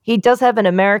 He does have an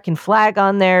American flag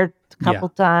on there a couple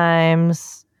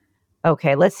times.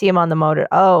 Okay, let's see him on the motor.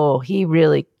 Oh, he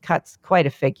really cuts quite a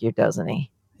figure, doesn't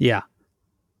he? Yeah.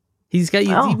 He's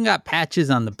even got patches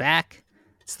on the back.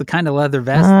 It's the kind of leather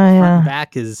vest. The front and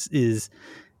back is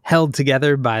held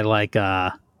together by like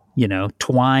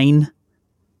twine.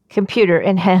 Computer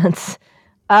enhance.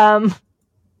 What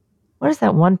does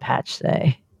that one patch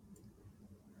say?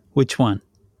 Which one?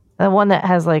 The one that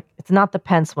has it's not the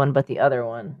Pence one, but the other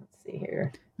one. Let's see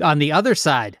here. On the other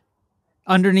side,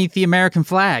 underneath the American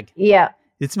flag. Yeah.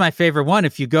 It's my favorite one.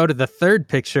 If you go to the 3rd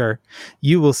picture,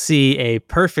 you will see a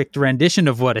perfect rendition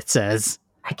of what it says.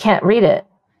 I can't read it.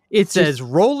 It says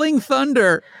Rolling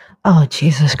Thunder. Oh,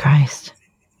 Jesus Christ.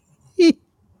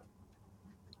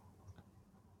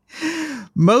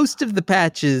 Most of the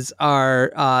patches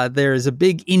are, there's a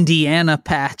big Indiana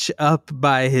patch up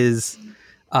by his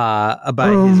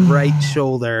right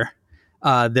shoulder.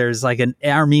 There's like an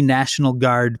Army National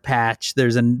Guard patch. There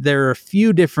are a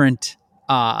few different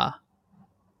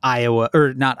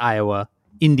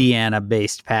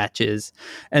Indiana-based patches,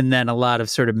 and then a lot of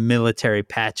sort of military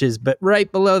patches. But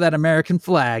right below that American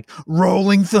flag,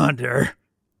 Rolling Thunder.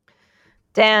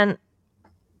 Dan,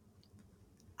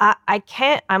 I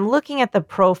can't. I'm looking at the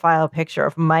profile picture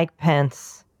of Mike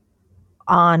Pence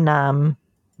on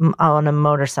a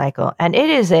motorcycle, and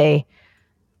it's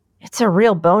a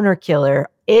real boner killer.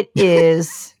 It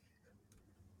is,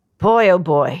 boy, oh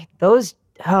boy,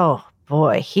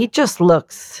 he just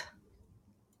looks.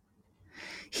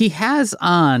 He has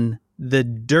on the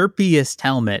derpiest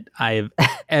helmet I've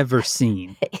ever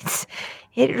seen.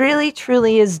 It really,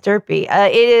 truly is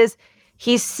derpy.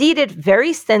 He's seated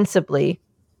very sensibly.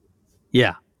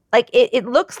 Yeah. Like it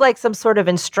looks like some sort of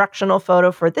instructional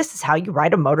photo for this is how you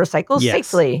ride a motorcycle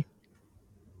safely.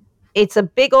 It's a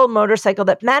big old motorcycle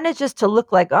that manages to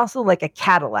look like a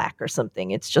Cadillac or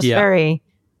something. It's just very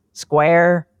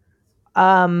square.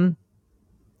 And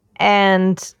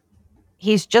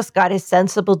he's just got his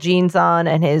sensible jeans on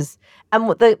and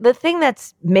the thing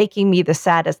that's making me the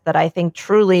saddest, that I think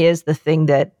truly is the thing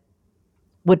that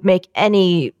would make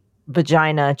any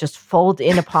vagina just fold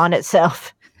in upon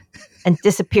itself and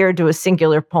disappear to a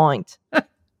singular point,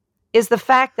 is the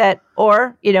fact that,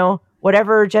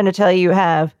 whatever genitalia you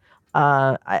have,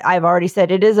 I've already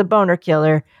said it is a boner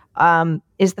killer,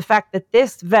 is the fact that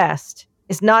this vest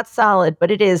is not solid, but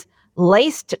it is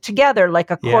laced together like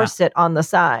a corset on the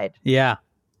side. Yeah.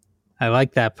 I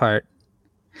like that part.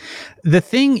 The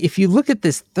thing, if you look at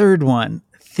this third one,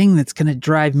 thing that's going to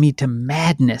drive me to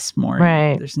madness more.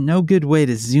 Right. There's no good way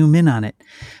to zoom in on it.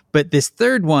 But this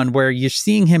third one where you're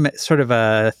seeing him at sort of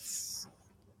a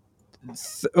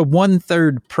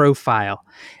 1/3 profile,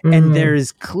 and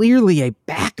there's clearly a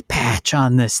back patch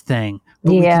on this thing,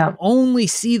 but we can only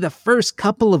see the first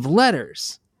couple of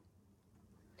letters.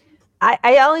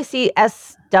 I only see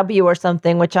SW or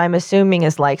something, which I'm assuming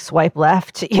is like swipe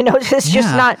left. It's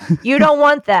just not, you don't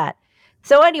want that.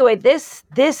 So anyway, this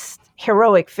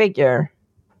heroic figure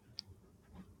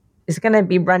is going to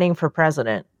be running for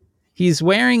president. He's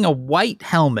wearing a white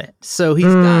helmet. So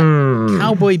he's got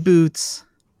cowboy boots,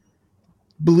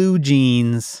 blue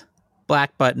jeans,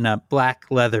 black button-up, black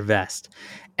leather vest,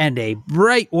 and a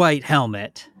bright white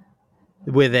helmet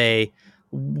with a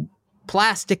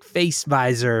plastic face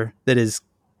visor that is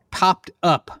popped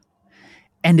up.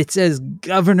 And it says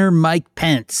Governor Mike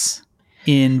Pence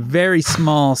in very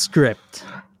small script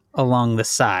along the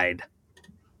side.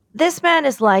 This man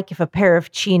is like if a pair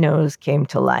of chinos came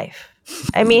to life.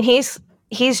 I mean, he's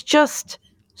just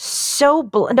so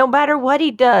no matter what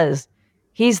he does,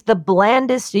 he's the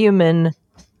blandest human.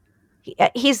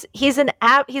 He's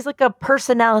like a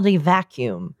personality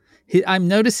vacuum. I'm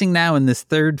noticing now in this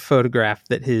third photograph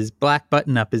that his black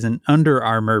button-up is an Under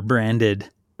Armour branded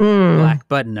black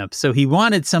button-up. So he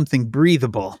wanted something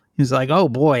breathable. He was like, oh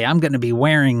boy, I'm going to be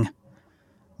wearing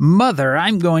black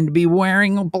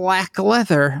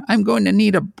leather. I'm going to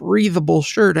need a breathable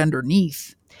shirt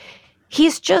underneath.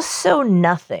 He's just so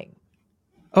nothing.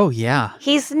 Oh, yeah.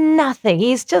 He's nothing.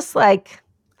 He's just like...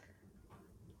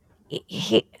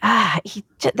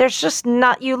 there's just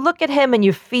not... You look at him and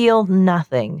you feel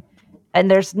nothing. And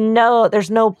there's no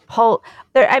pulse.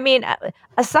 I mean,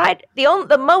 aside...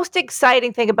 The most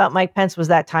exciting thing about Mike Pence was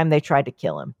that time they tried to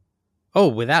kill him. Oh,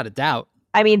 without a doubt.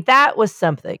 I mean, that was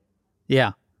something.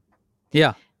 Yeah.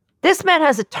 Yeah. This man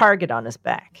has a target on his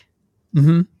back.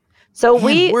 Mm-hmm. So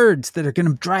words that are going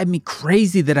to drive me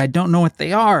crazy that I don't know what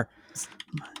they are.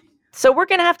 So we're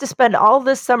going to have to spend all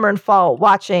this summer and fall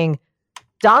watching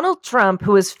Donald Trump,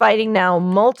 who is fighting now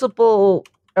multiple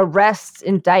arrests,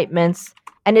 indictments,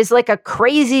 and is like a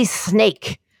crazy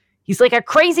snake. He's like a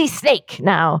crazy snake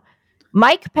now.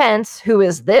 Mike Pence, who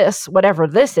is this, whatever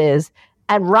this is,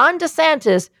 and Ron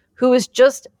DeSantis, who is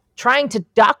just trying to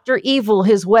Dr. Evil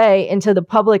his way into the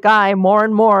public eye more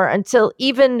and more until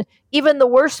even the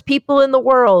worst people in the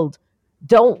world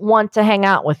don't want to hang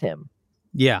out with him.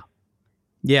 Yeah.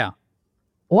 Yeah.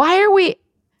 Why are we...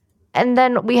 And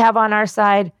then we have on our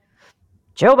side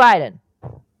Joe Biden.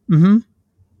 Mm-hmm.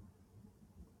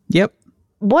 Yep.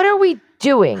 What are we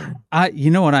doing?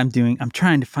 You know what I'm doing? I'm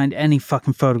trying to find any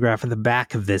fucking photograph of the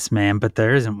back of this man, but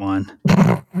there isn't one.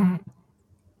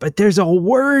 But there's a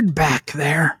word back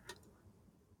there.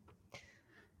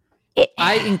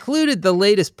 I included the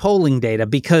latest polling data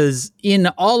because in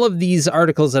all of these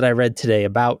articles that I read today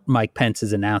about Mike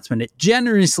Pence's announcement, it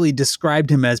generously described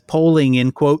him as polling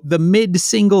in, quote, the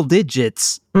mid-single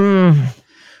digits,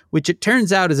 which it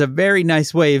turns out is a very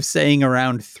nice way of saying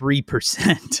around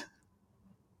 3%. I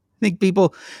think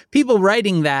people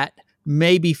writing that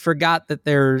maybe forgot that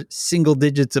they're single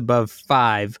digits above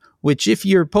 5, which if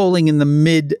you're polling in the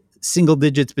mid-single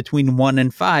digits between 1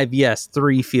 and 5, yes,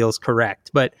 3 feels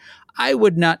correct. But I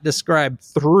would not describe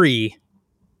 3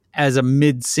 as a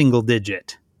mid-single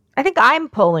digit. I think I'm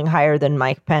polling higher than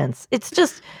Mike Pence. It's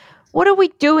just, what are we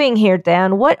doing here,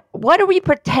 Dan? What are we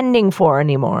pretending for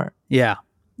anymore? Yeah.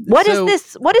 What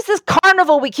is this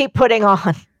carnival we keep putting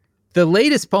on? The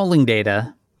latest polling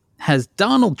data has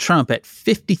Donald Trump at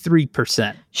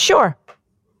 53%. Sure.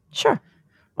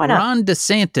 Why not? Ron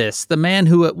DeSantis, the man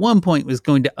who at one point was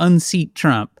going to unseat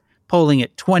Trump, polling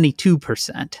at 22%.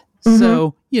 Mm-hmm.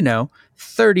 So,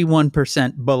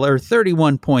 31% below, or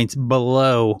 31 points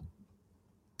below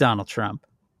Donald Trump.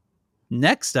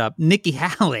 Next up, Nikki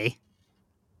Haley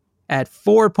at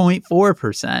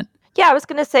 4.4%. Yeah, I was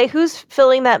going to say, who's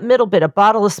filling that middle bit? A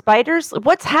bottle of spiders?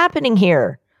 What's happening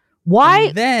here? Why?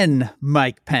 And then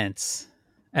Mike Pence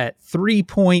at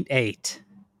 3.8%.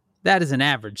 That is an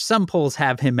average. Some polls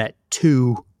have him at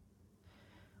 2%.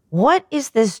 What is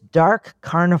this dark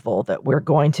carnival that we're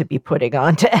going to be putting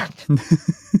on to end?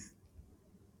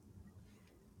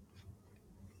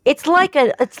 It's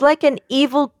an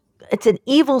evil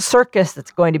circus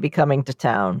that's going to be coming to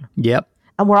town. Yep.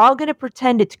 And we're all going to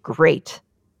pretend it's great.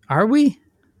 Are we?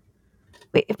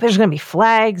 If there's going to be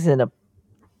flags and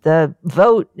the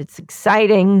vote, it's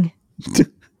exciting.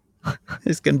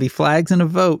 There's going to be flags and a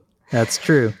vote. That's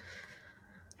true.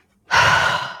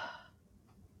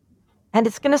 And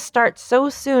it's going to start so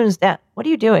soon. What are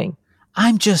you doing?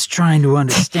 I'm just trying to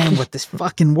understand what this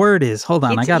fucking word is. Hold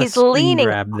on, I gotta screen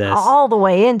grab this all the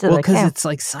way into the because it's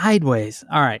like sideways.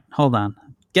 All right, hold on.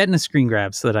 Getting a screen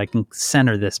grab so that I can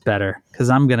center this better because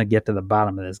I'm gonna get to the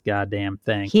bottom of this goddamn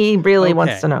thing. He really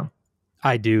wants to know.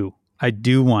 I do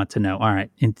want to know. All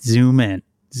right, and zoom in,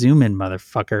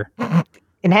 motherfucker.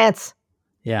 Enhance.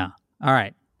 Yeah. All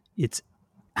right. It's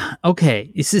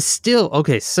okay. This is still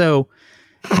okay. So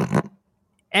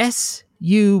SUPP.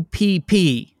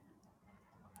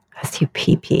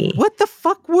 SUPP. What the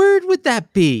fuck word would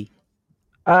that be?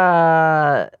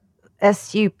 SUP.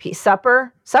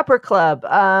 Supper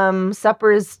club.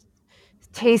 Supper is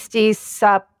tasty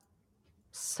support.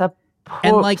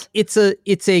 And like it's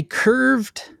a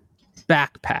curved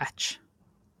back patch.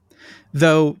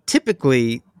 Though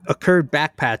typically a curved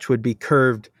back patch would be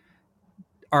curved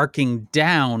arcing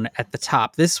down at the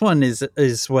top. This one is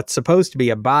what's supposed to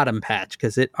be a bottom patch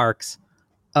because it arcs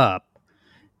up.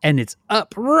 And it's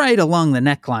up right along the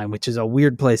neckline, which is a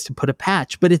weird place to put a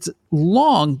patch. But it's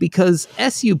long because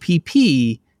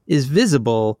SUPP is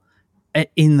visible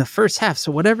in the first half.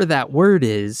 So whatever that word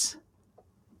is,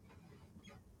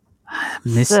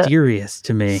 mysterious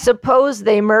to me. Suppose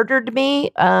they murdered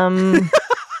me.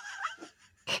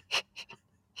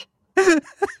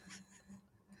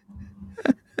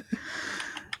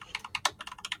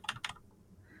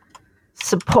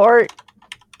 Support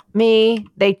me.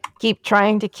 They keep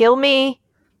trying to kill me.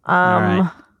 All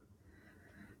right.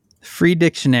 Free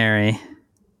dictionary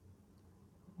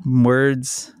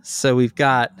words. So we've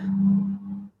got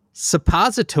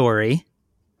suppository.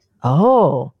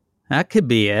 Oh, that could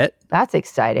be it. That's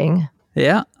exciting.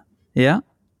 Yeah.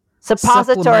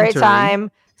 Suppository time.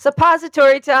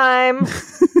 Suppository time.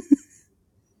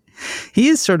 He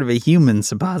is sort of a human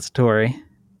suppository.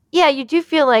 Yeah, you do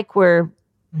feel like we're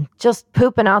just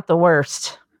pooping out the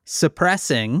worst.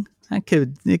 Suppressing. It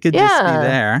could just be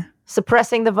there.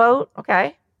 Suppressing the vote.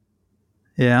 Okay.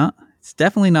 Yeah. It's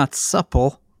definitely not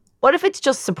supple. What if it's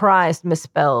just surprised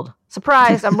misspelled?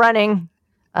 Surprise, I'm running.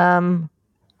 By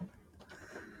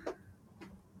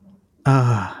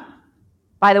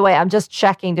the way, I'm just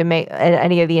checking to make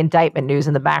any of the indictment news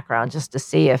in the background just to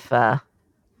see if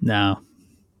No.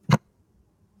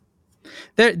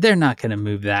 They're not going to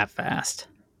move that fast.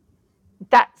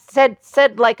 That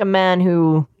said like a man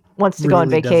who wants to go on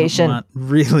vacation.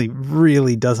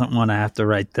 Really doesn't want to have to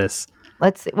write this.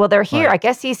 Let's see. Well, they're here. I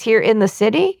guess he's here in the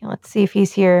city. Let's see if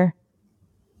he's here.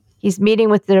 He's meeting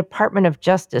with the Department of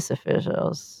Justice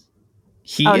officials.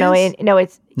 No,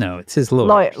 it's his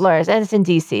lawyers. Lawyers, and it's in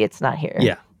D.C. It's not here.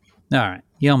 Yeah. All right.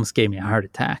 You almost gave me a heart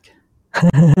attack.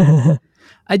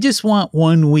 I just want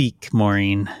 1 week,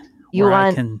 Maureen. You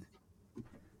want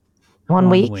 1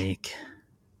 week? 1 week.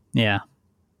 Yeah.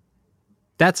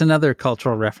 That's another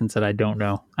cultural reference that I don't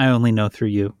know. I only know through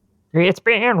you. It's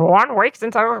been 1 week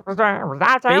since I was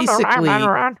basically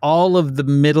all of the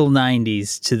middle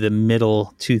 90s to the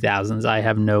middle 2000s. I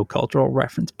have no cultural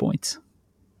reference points.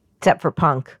 Except for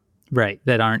punk. Right.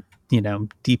 That aren't,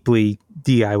 deeply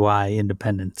DIY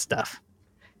independent stuff.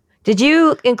 Did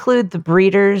you include the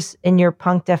Breeders in your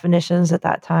punk definitions at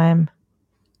that time?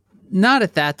 Not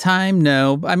at that time,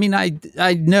 no. I mean,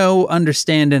 I know,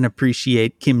 understand, and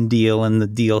appreciate Kim Deal and the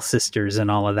Deal Sisters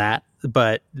and all of that,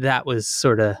 but that was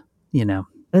sort of,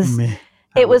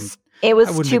 it was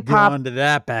too pop. Gone to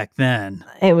that back then.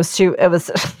 It was.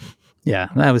 Yeah,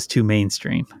 that was too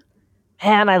mainstream.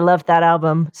 Man, I loved that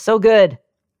album. So good.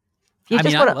 I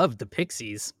loved the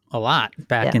Pixies a lot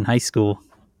back in high school.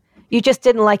 You just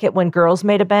didn't like it when girls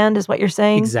made a band, is what you're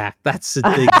saying? Exact. That's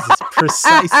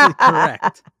precisely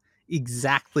correct.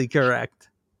 Exactly correct.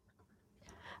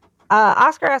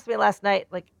 Oscar asked me last night,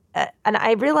 and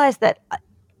I realized that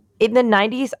in the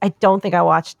 90s, I don't think I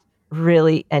watched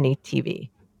really any TV.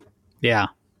 Yeah.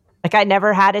 I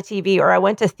never had a TV, or I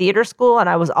went to theater school and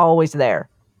I was always there.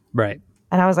 Right.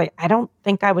 And I was like, I don't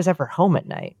think I was ever home at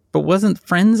night. But wasn't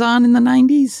Friends on in the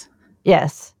 90s?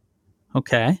 Yes.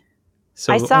 Okay.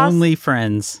 So only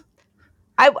Friends.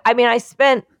 I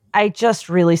just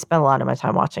really spent a lot of my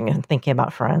time watching and thinking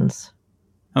about Friends.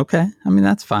 Okay. I mean,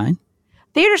 that's fine.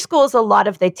 Theater school is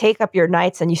they take up your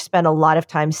nights and you spend a lot of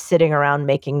time sitting around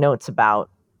making notes about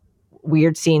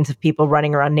weird scenes of people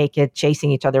running around naked,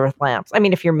 chasing each other with lamps. I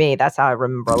mean, if you're me, that's how I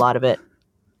remember a lot of it.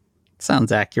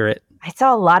 Sounds accurate. I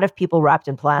saw a lot of people wrapped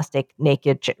in plastic,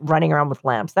 naked, running around with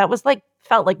lamps. That was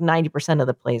felt like 90% of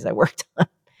the plays I worked on.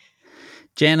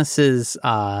 Janice's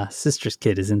sister's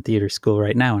kid is in theater school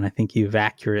right now, and I think you've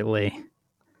accurately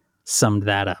summed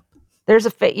that up. There's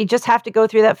you just have to go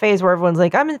through that phase where everyone's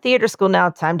like, I'm in theater school now.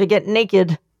 Time to get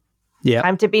naked. Yeah.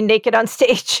 Time to be naked on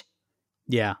stage.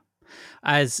 Yeah.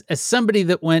 As somebody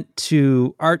that went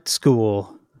to art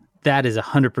school, that is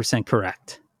 100%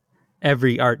 correct.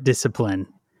 Every art discipline,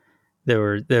 there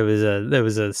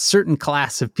was a certain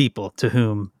class of people to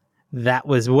whom that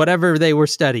was whatever they were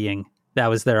studying. That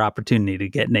was their opportunity to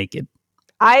get naked.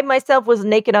 I myself was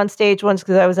naked on stage once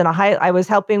because I was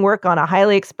helping work on a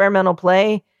highly experimental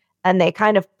play, and they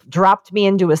kind of dropped me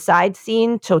into a side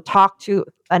scene to talk to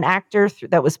an actor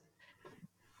that was.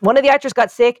 One of the actors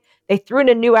got sick. They threw in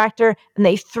a new actor, and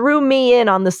they threw me in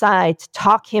on the side to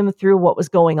talk him through what was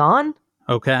going on.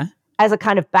 Okay. As a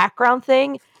kind of background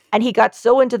thing. And he got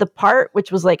so into the part,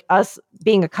 which was like us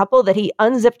being a couple, that he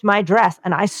unzipped my dress,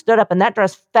 and I stood up, and that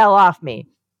dress fell off me.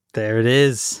 There it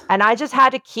is. And I just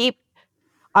had to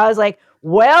I was like,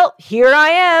 well, here I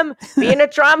am being a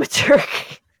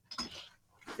dramaturg.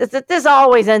 This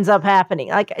always ends up happening.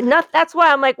 That's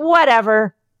why I'm like,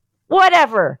 whatever.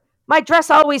 My dress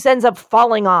always ends up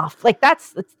falling off. Like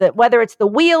whether it's the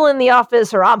wheel in the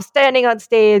office or I'm standing on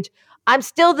stage, I'm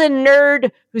still the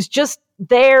nerd who's just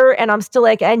there, and I'm still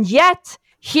like, and yet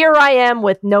here I am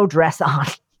with no dress on.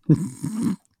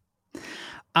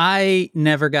 I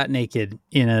never got naked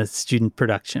in a student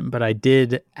production, but I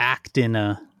did act in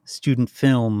a student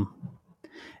film.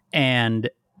 And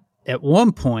at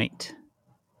one point,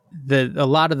 a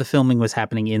lot of the filming was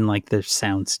happening in like the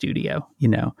sound studio,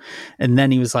 and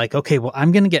then he was like, okay, well,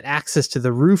 I'm going to get access to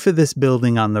the roof of this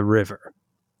building on the river.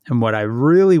 And what I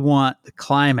really want the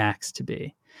climax to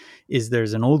be is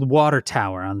there's an old water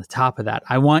tower on the top of that.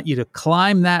 I want you to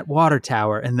climb that water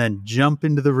tower and then jump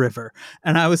into the river.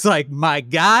 And I was like, my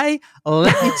guy,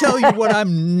 let me tell you what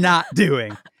I'm not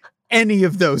doing. Any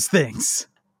of those things.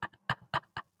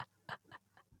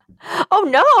 Oh,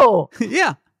 no.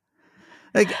 Yeah.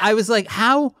 Like, I was like,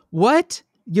 how, what?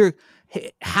 That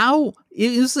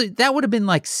would have been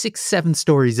like 6-7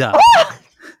 stories up.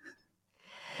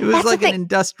 It was like an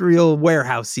industrial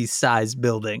warehousey sized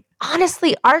building.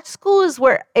 Honestly, art school is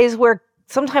where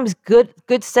sometimes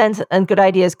good sense and good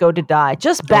ideas go to die.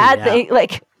 Just bad things,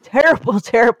 like terrible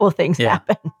things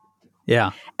happen.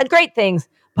 Yeah. And great things,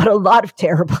 but a lot of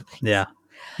terrible things. Yeah.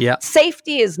 Yeah.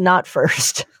 Safety is not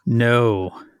first.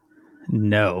 No.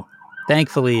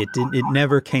 Thankfully, it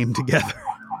never came together.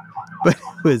 But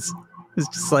it was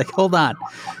just like, hold on.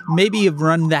 Maybe you've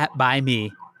run that by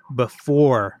me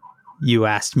before you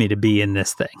asked me to be in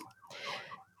this thing.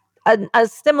 A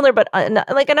similar, but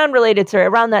like an unrelated story.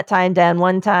 Around that time, Dan,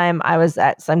 one time I was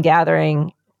at some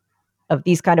gathering of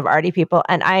these kind of arty people,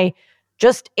 and I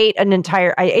just ate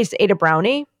I ate a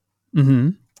brownie. Mm-hmm.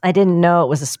 I didn't know it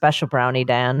was a special brownie,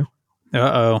 Dan.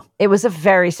 Uh-oh. It was a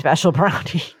very special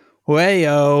brownie.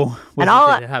 Way-oh.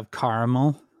 Did it have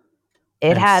caramel?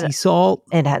 It had sea salt?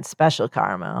 It had special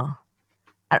caramel.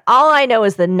 And all I know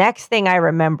is the next thing I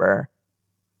remember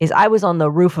is I was on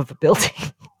the roof of a building.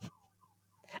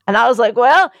 And I was like,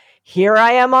 well, here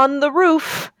I am on the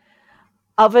roof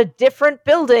of a different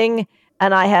building,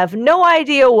 and I have no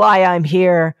idea why I'm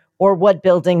here or what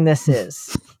building this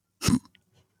is.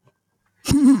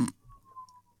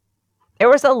 There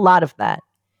was a lot of that.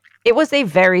 It was a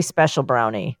very special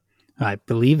brownie. I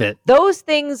believe it. Those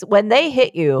things, when they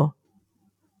hit you,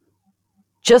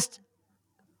 just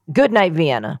good night,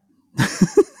 Vienna.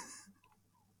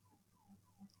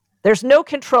 There's no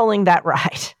controlling that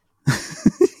ride.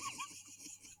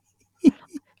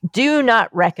 Do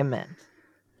not recommend.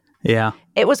 Yeah.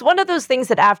 It was one of those things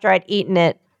that after I'd eaten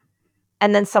it,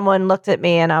 and then someone looked at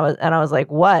me and I was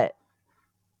like, what?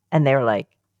 And they were like,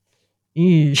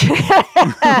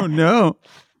 oh no.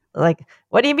 Like,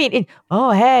 what do you mean?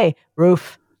 Oh, hey,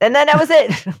 roof. And then that was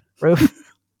it.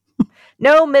 Roof.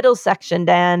 No middle section,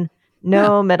 Dan.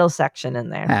 No middle section in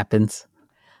there. Happens.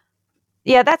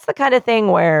 Yeah, that's the kind of thing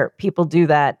where people do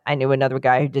that. I knew another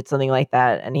guy who did something like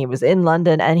that, and he was in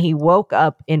London, and he woke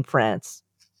up in France.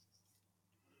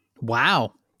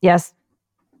 Wow. Yes.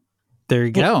 There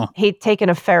you go. He'd taken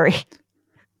a ferry.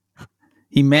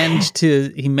 He managed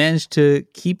to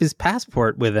keep his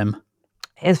passport with him.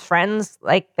 His friends,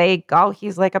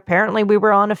 he's like, apparently we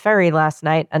were on a ferry last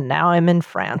night, and now I'm in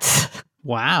France.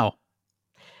 Wow.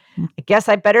 I guess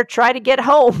I better try to get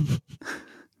home.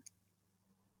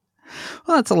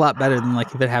 Well, that's a lot better than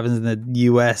like if it happens in the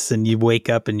U.S. and you wake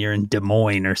up and you're in Des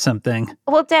Moines or something.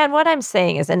 Well, Dan, what I'm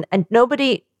saying is, and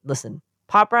nobody, listen,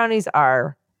 pot brownies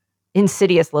are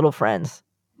insidious little friends.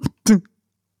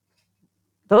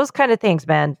 Those kind of things,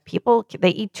 man, people,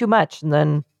 they eat too much and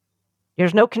then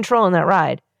there's no control in that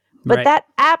ride. But right. That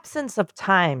absence of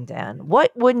time, Dan,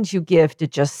 what wouldn't you give to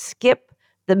just skip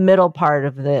the middle part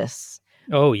of this?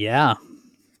 Oh, yeah.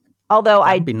 Although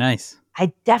that'd be nice.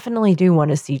 I definitely do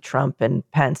want to see Trump and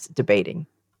Pence debating.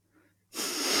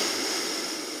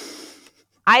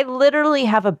 I literally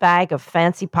have a bag of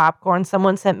fancy popcorn.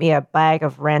 Someone sent me a bag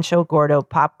of Rancho Gordo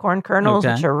popcorn kernels,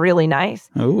 which are really nice.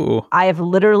 Ooh. I have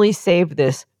literally saved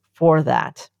this for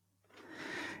that.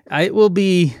 It will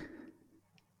be...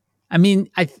 I mean,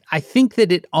 I think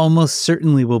that it almost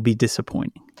certainly will be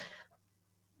disappointing.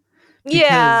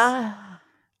 Yeah.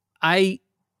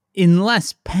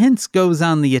 Unless Pence goes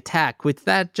on the attack, with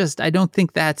that I don't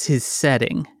think that's his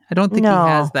setting. I don't think he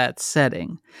has that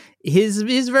setting.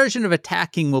 His version of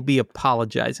attacking will be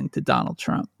apologizing to Donald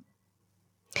Trump.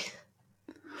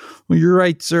 Well, you're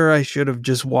right, sir. I should have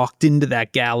just walked into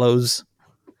that gallows.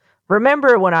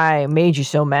 Remember when I made you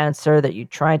so mad, sir, that you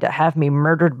tried to have me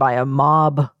murdered by a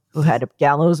mob who had a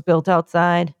gallows built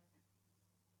outside?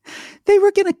 They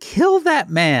were going to kill that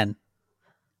man.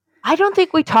 I don't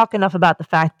think we talk enough about the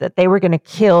fact that they were going to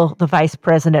kill the vice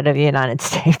president of the United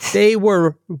States. They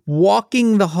were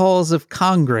walking the halls of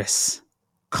Congress,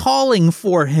 calling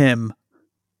for him.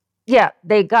 Yeah,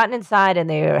 they gotten inside and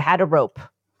they had a rope.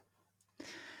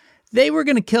 They were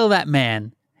going to kill that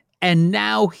man, and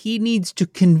now he needs to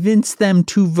convince them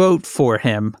to vote for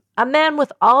him. A man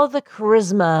with all the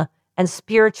charisma and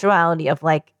spirituality of,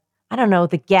 like, I don't know,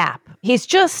 the Gap. He's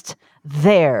just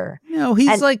there.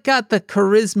 He's got the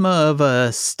charisma of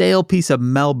a stale piece of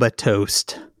Melba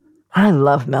toast. I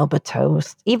love Melba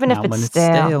toast. Even if it's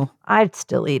stale, I'd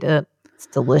still eat it. It's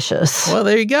delicious. Well,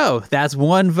 there you go. That's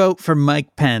one vote for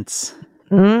Mike Pence.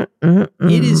 It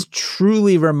is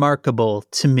truly remarkable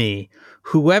to me.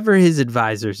 Whoever his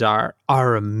advisors are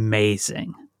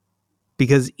amazing.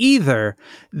 Because either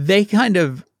they kind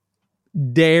of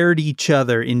dared each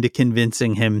other into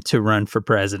convincing him to run for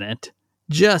president,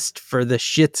 just for the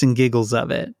shits and giggles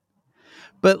of it.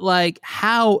 But like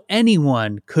how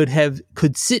anyone could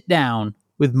sit down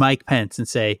with Mike Pence and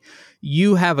say,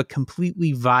 you have a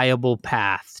completely viable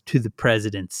path to the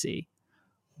presidency,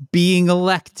 being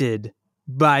elected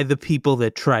by the people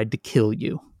that tried to kill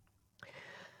you.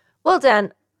 Well,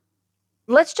 Dan,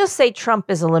 let's just say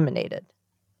Trump is eliminated.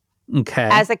 Okay.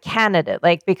 As a candidate,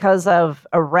 like because of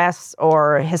arrests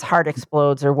or his heart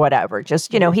explodes or whatever.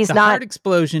 Just, he's the not. Heart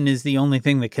explosion is the only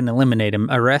thing that can eliminate him.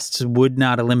 Arrests would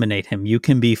not eliminate him. You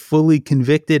can be fully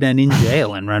convicted and in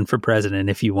jail and run for president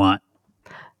if you want.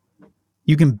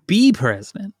 You can be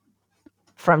president.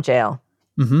 From jail.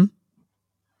 Mm-hmm.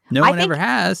 No one ever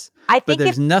has. But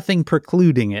there's nothing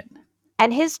precluding it.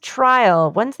 And his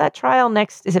trial, when's that trial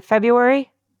next? Is it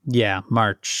February? Yeah,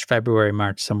 February,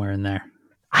 March, somewhere in there.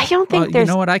 I don't think there's...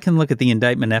 You know what? I can look at the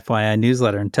indictment FYI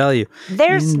newsletter and tell you.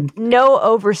 There's no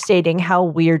overstating how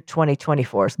weird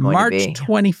 2024 is going to be. March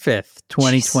 25th,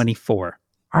 2024.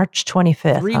 March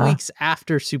 25th, 3 weeks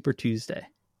after Super Tuesday.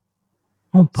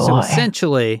 Oh, boy. So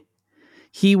essentially,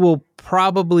 he will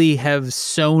probably have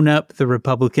sewn up the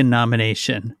Republican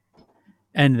nomination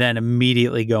and then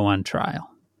immediately go on trial.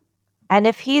 And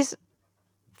if he's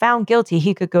found guilty,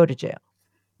 he could go to jail.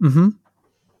 Mm-hmm.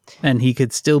 And he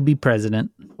could still be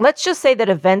president. Let's just say that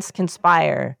events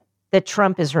conspire that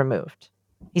Trump is removed.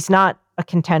 He's not a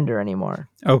contender anymore.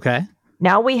 Okay.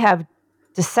 Now we have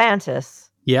DeSantis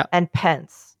and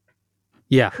Pence.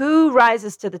 Yeah. Who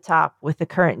rises to the top with the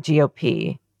current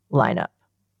GOP lineup?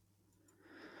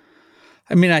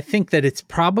 I mean, I think that it's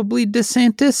probably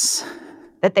DeSantis.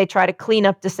 That they try to clean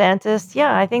up DeSantis?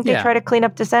 Yeah, I think they try to clean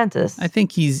up DeSantis. I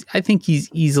think he's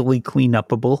easily clean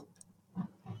upable.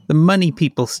 The money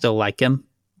people still like him.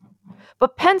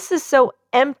 But Pence is so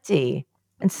empty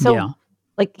and so,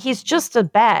 like, he's just a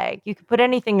bag. You could put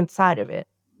anything inside of it.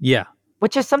 Yeah.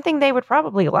 Which is something they would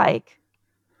probably like.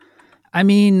 I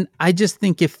mean, I just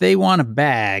think if they want a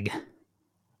bag,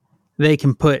 they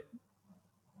can put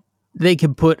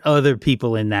other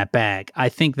people in that bag. I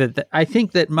think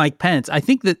that Mike Pence, I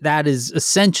think that is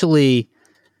essentially,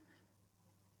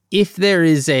 if there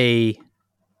is a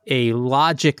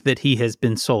logic that he has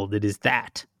been sold, it is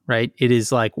that, right? It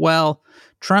is like, well,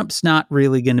 Trump's not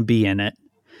really going to be in it,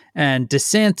 and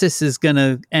DeSantis is going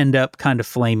to end up kind of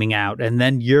flaming out, and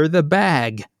then you're the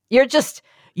bag.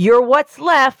 You're what's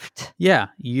left. Yeah,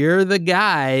 you're the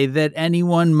guy that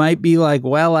anyone might be like,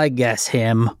 well, I guess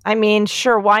him. I mean,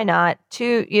 sure, why not?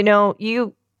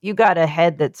 You got a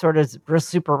head that sort of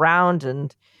super round,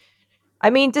 and I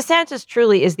mean, DeSantis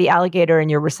truly is the alligator in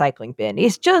your recycling bin.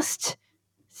 He's just...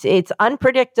 It's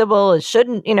unpredictable. It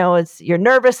shouldn't, you're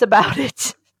nervous about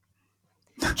it.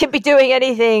 Can't be doing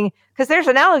anything because there's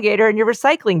an alligator in your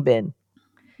recycling bin.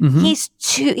 Mm-hmm.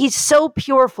 He's so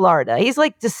pure Florida. He's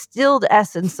like distilled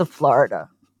essence of Florida.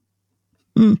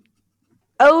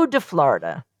 Ode to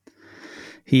Florida.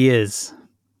 He is.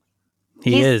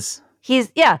 He is.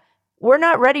 We're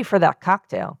not ready for that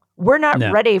cocktail. We're not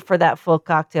ready for that full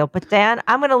cocktail. But Dan,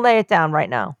 I'm going to lay it down right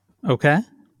now. Okay.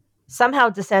 Somehow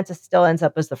DeSantis still ends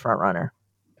up as the front runner.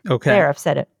 Okay. There, I've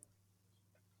said it.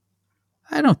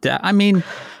 I don't doubt. I mean,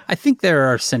 I think there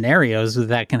are scenarios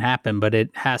that can happen, but it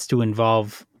has to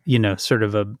involve, sort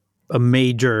of a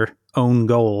major own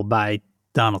goal by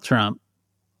Donald Trump.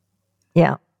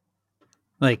 Yeah.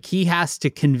 Like, he has to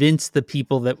convince the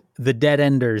people that the dead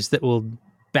enders that will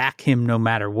back him no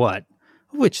matter what,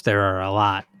 which there are a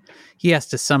lot. He has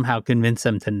to somehow convince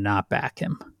them to not back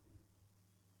him.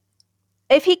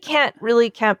 If he can't really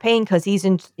campaign because he's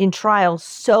in trial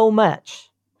so much.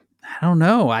 I don't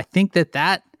know. I think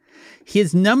that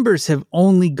his numbers have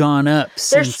only gone up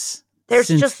since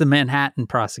the Manhattan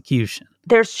prosecution.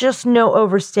 There's just no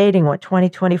overstating what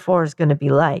 2024 is going to be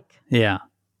like. Yeah.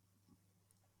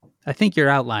 I think you're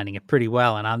outlining it pretty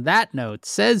well. And on that note,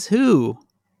 Says Who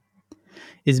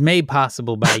is made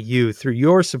possible by you through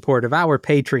your support of our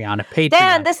Patreon at Patreon.com.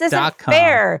 Dan, this isn't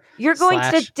fair. You're going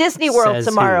to Disney World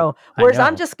tomorrow, whereas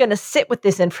I'm just going to sit with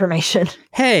this information.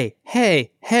 Hey.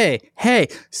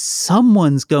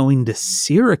 Someone's going to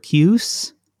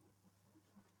Syracuse.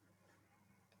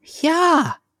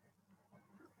 Yeah.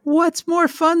 What's more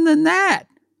fun than that?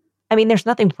 I mean, there's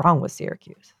nothing wrong with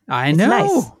Syracuse. I know.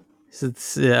 Nice.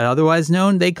 It's otherwise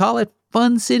known, they call it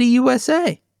Fun City,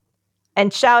 USA.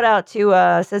 And shout out to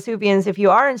Says Whovians, if you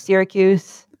are in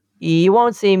Syracuse, you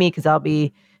won't see me because I'll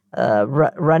be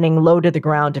running low to the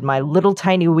ground in my little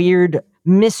tiny weird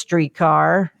mystery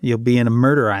car. You'll be in a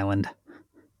murder island.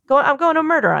 I'm going to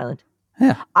Murder Island.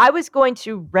 Yeah. I was going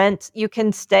to you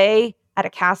can stay at a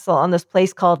castle on this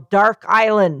place called Dark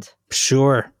Island.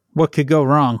 Sure. What could go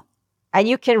wrong? And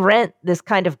you can rent this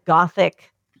kind of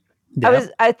gothic.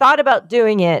 Yep. I thought about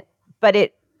doing it, but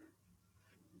it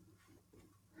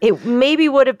maybe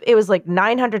it was like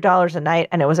 $900 a night,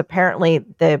 and it was apparently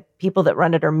the people that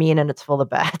run it are mean and it's full of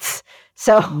bats.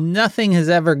 So nothing has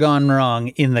ever gone wrong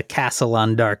in the castle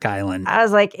on Dark Island. I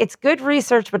was like, it's good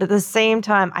research, but at the same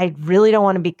time, I really don't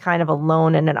want to be kind of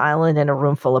alone in an island in a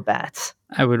room full of bats.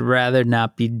 I would rather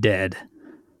not be dead.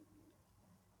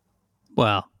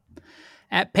 Well,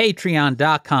 at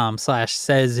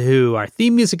patreon.com/sayswho. Our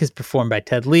theme music is performed by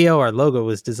Ted Leo. Our logo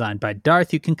was designed by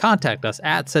Darth. You can contact us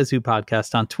at Says Who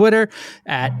Podcast on Twitter,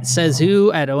 at Says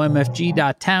Who at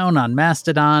omfg.town on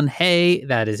Mastodon. Hey,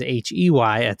 that is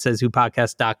HEY at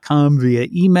sayswhopodcast.com via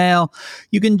email.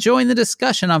 You can join the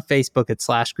discussion on Facebook at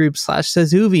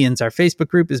 /group/SaysWhovians. Our Facebook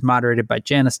group is moderated by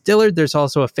Janice Dillard. There's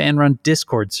also a fan-run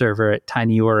Discord server at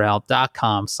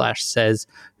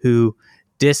tinyurl.com/sayswho.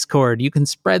 Discord. You can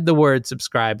spread the word,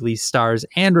 subscribe, leave stars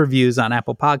and reviews on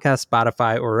Apple Podcasts,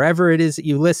 Spotify, or wherever it is that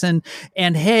you listen.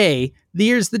 And hey,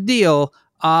 here's the deal.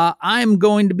 I'm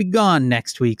going to be gone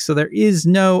next week, so there is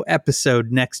no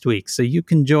episode next week. So you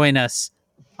can join us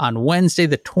on Wednesday,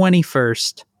 the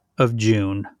 21st of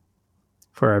June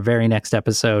for our very next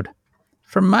episode.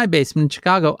 From my basement in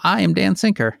Chicago, I am Dan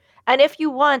Sinker. And if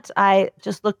you want, I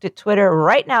just looked at Twitter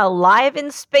right now, live in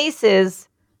Spaces.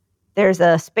 There's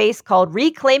a space called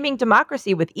Reclaiming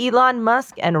Democracy with Elon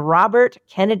Musk and Robert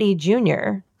Kennedy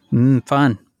Jr.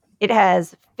 Fun. It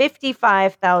has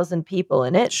 55,000 people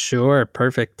in it. Sure,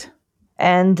 perfect.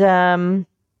 And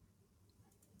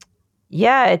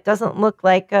it doesn't look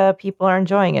like people are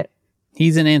enjoying it.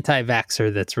 He's an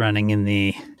anti-vaxxer that's running in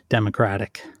the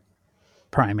Democratic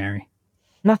primary.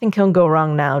 Nothing can go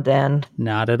wrong now, Dan.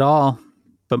 Not at all.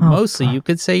 But mostly God. You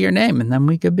could say your name and then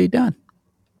we could be done.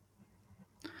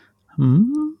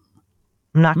 I'm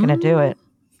not going to do it.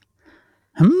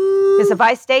 Because if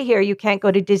I stay here, you can't go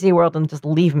to Disney World and just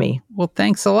leave me. Well,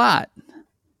 thanks a lot.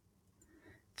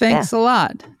 Thanks a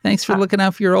lot. Thanks for looking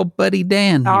out for your old buddy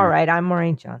Dan here. All right, I'm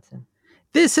Maureen Johnson.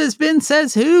 This has been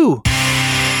Says Who.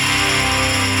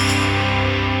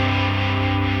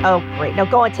 Oh, great. Now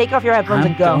go on, take off your headphones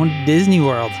and go. I'm going to Disney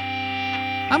World.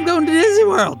 I'm going to Disney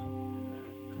World.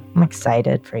 I'm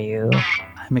excited for you.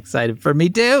 I'm excited for me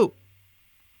too.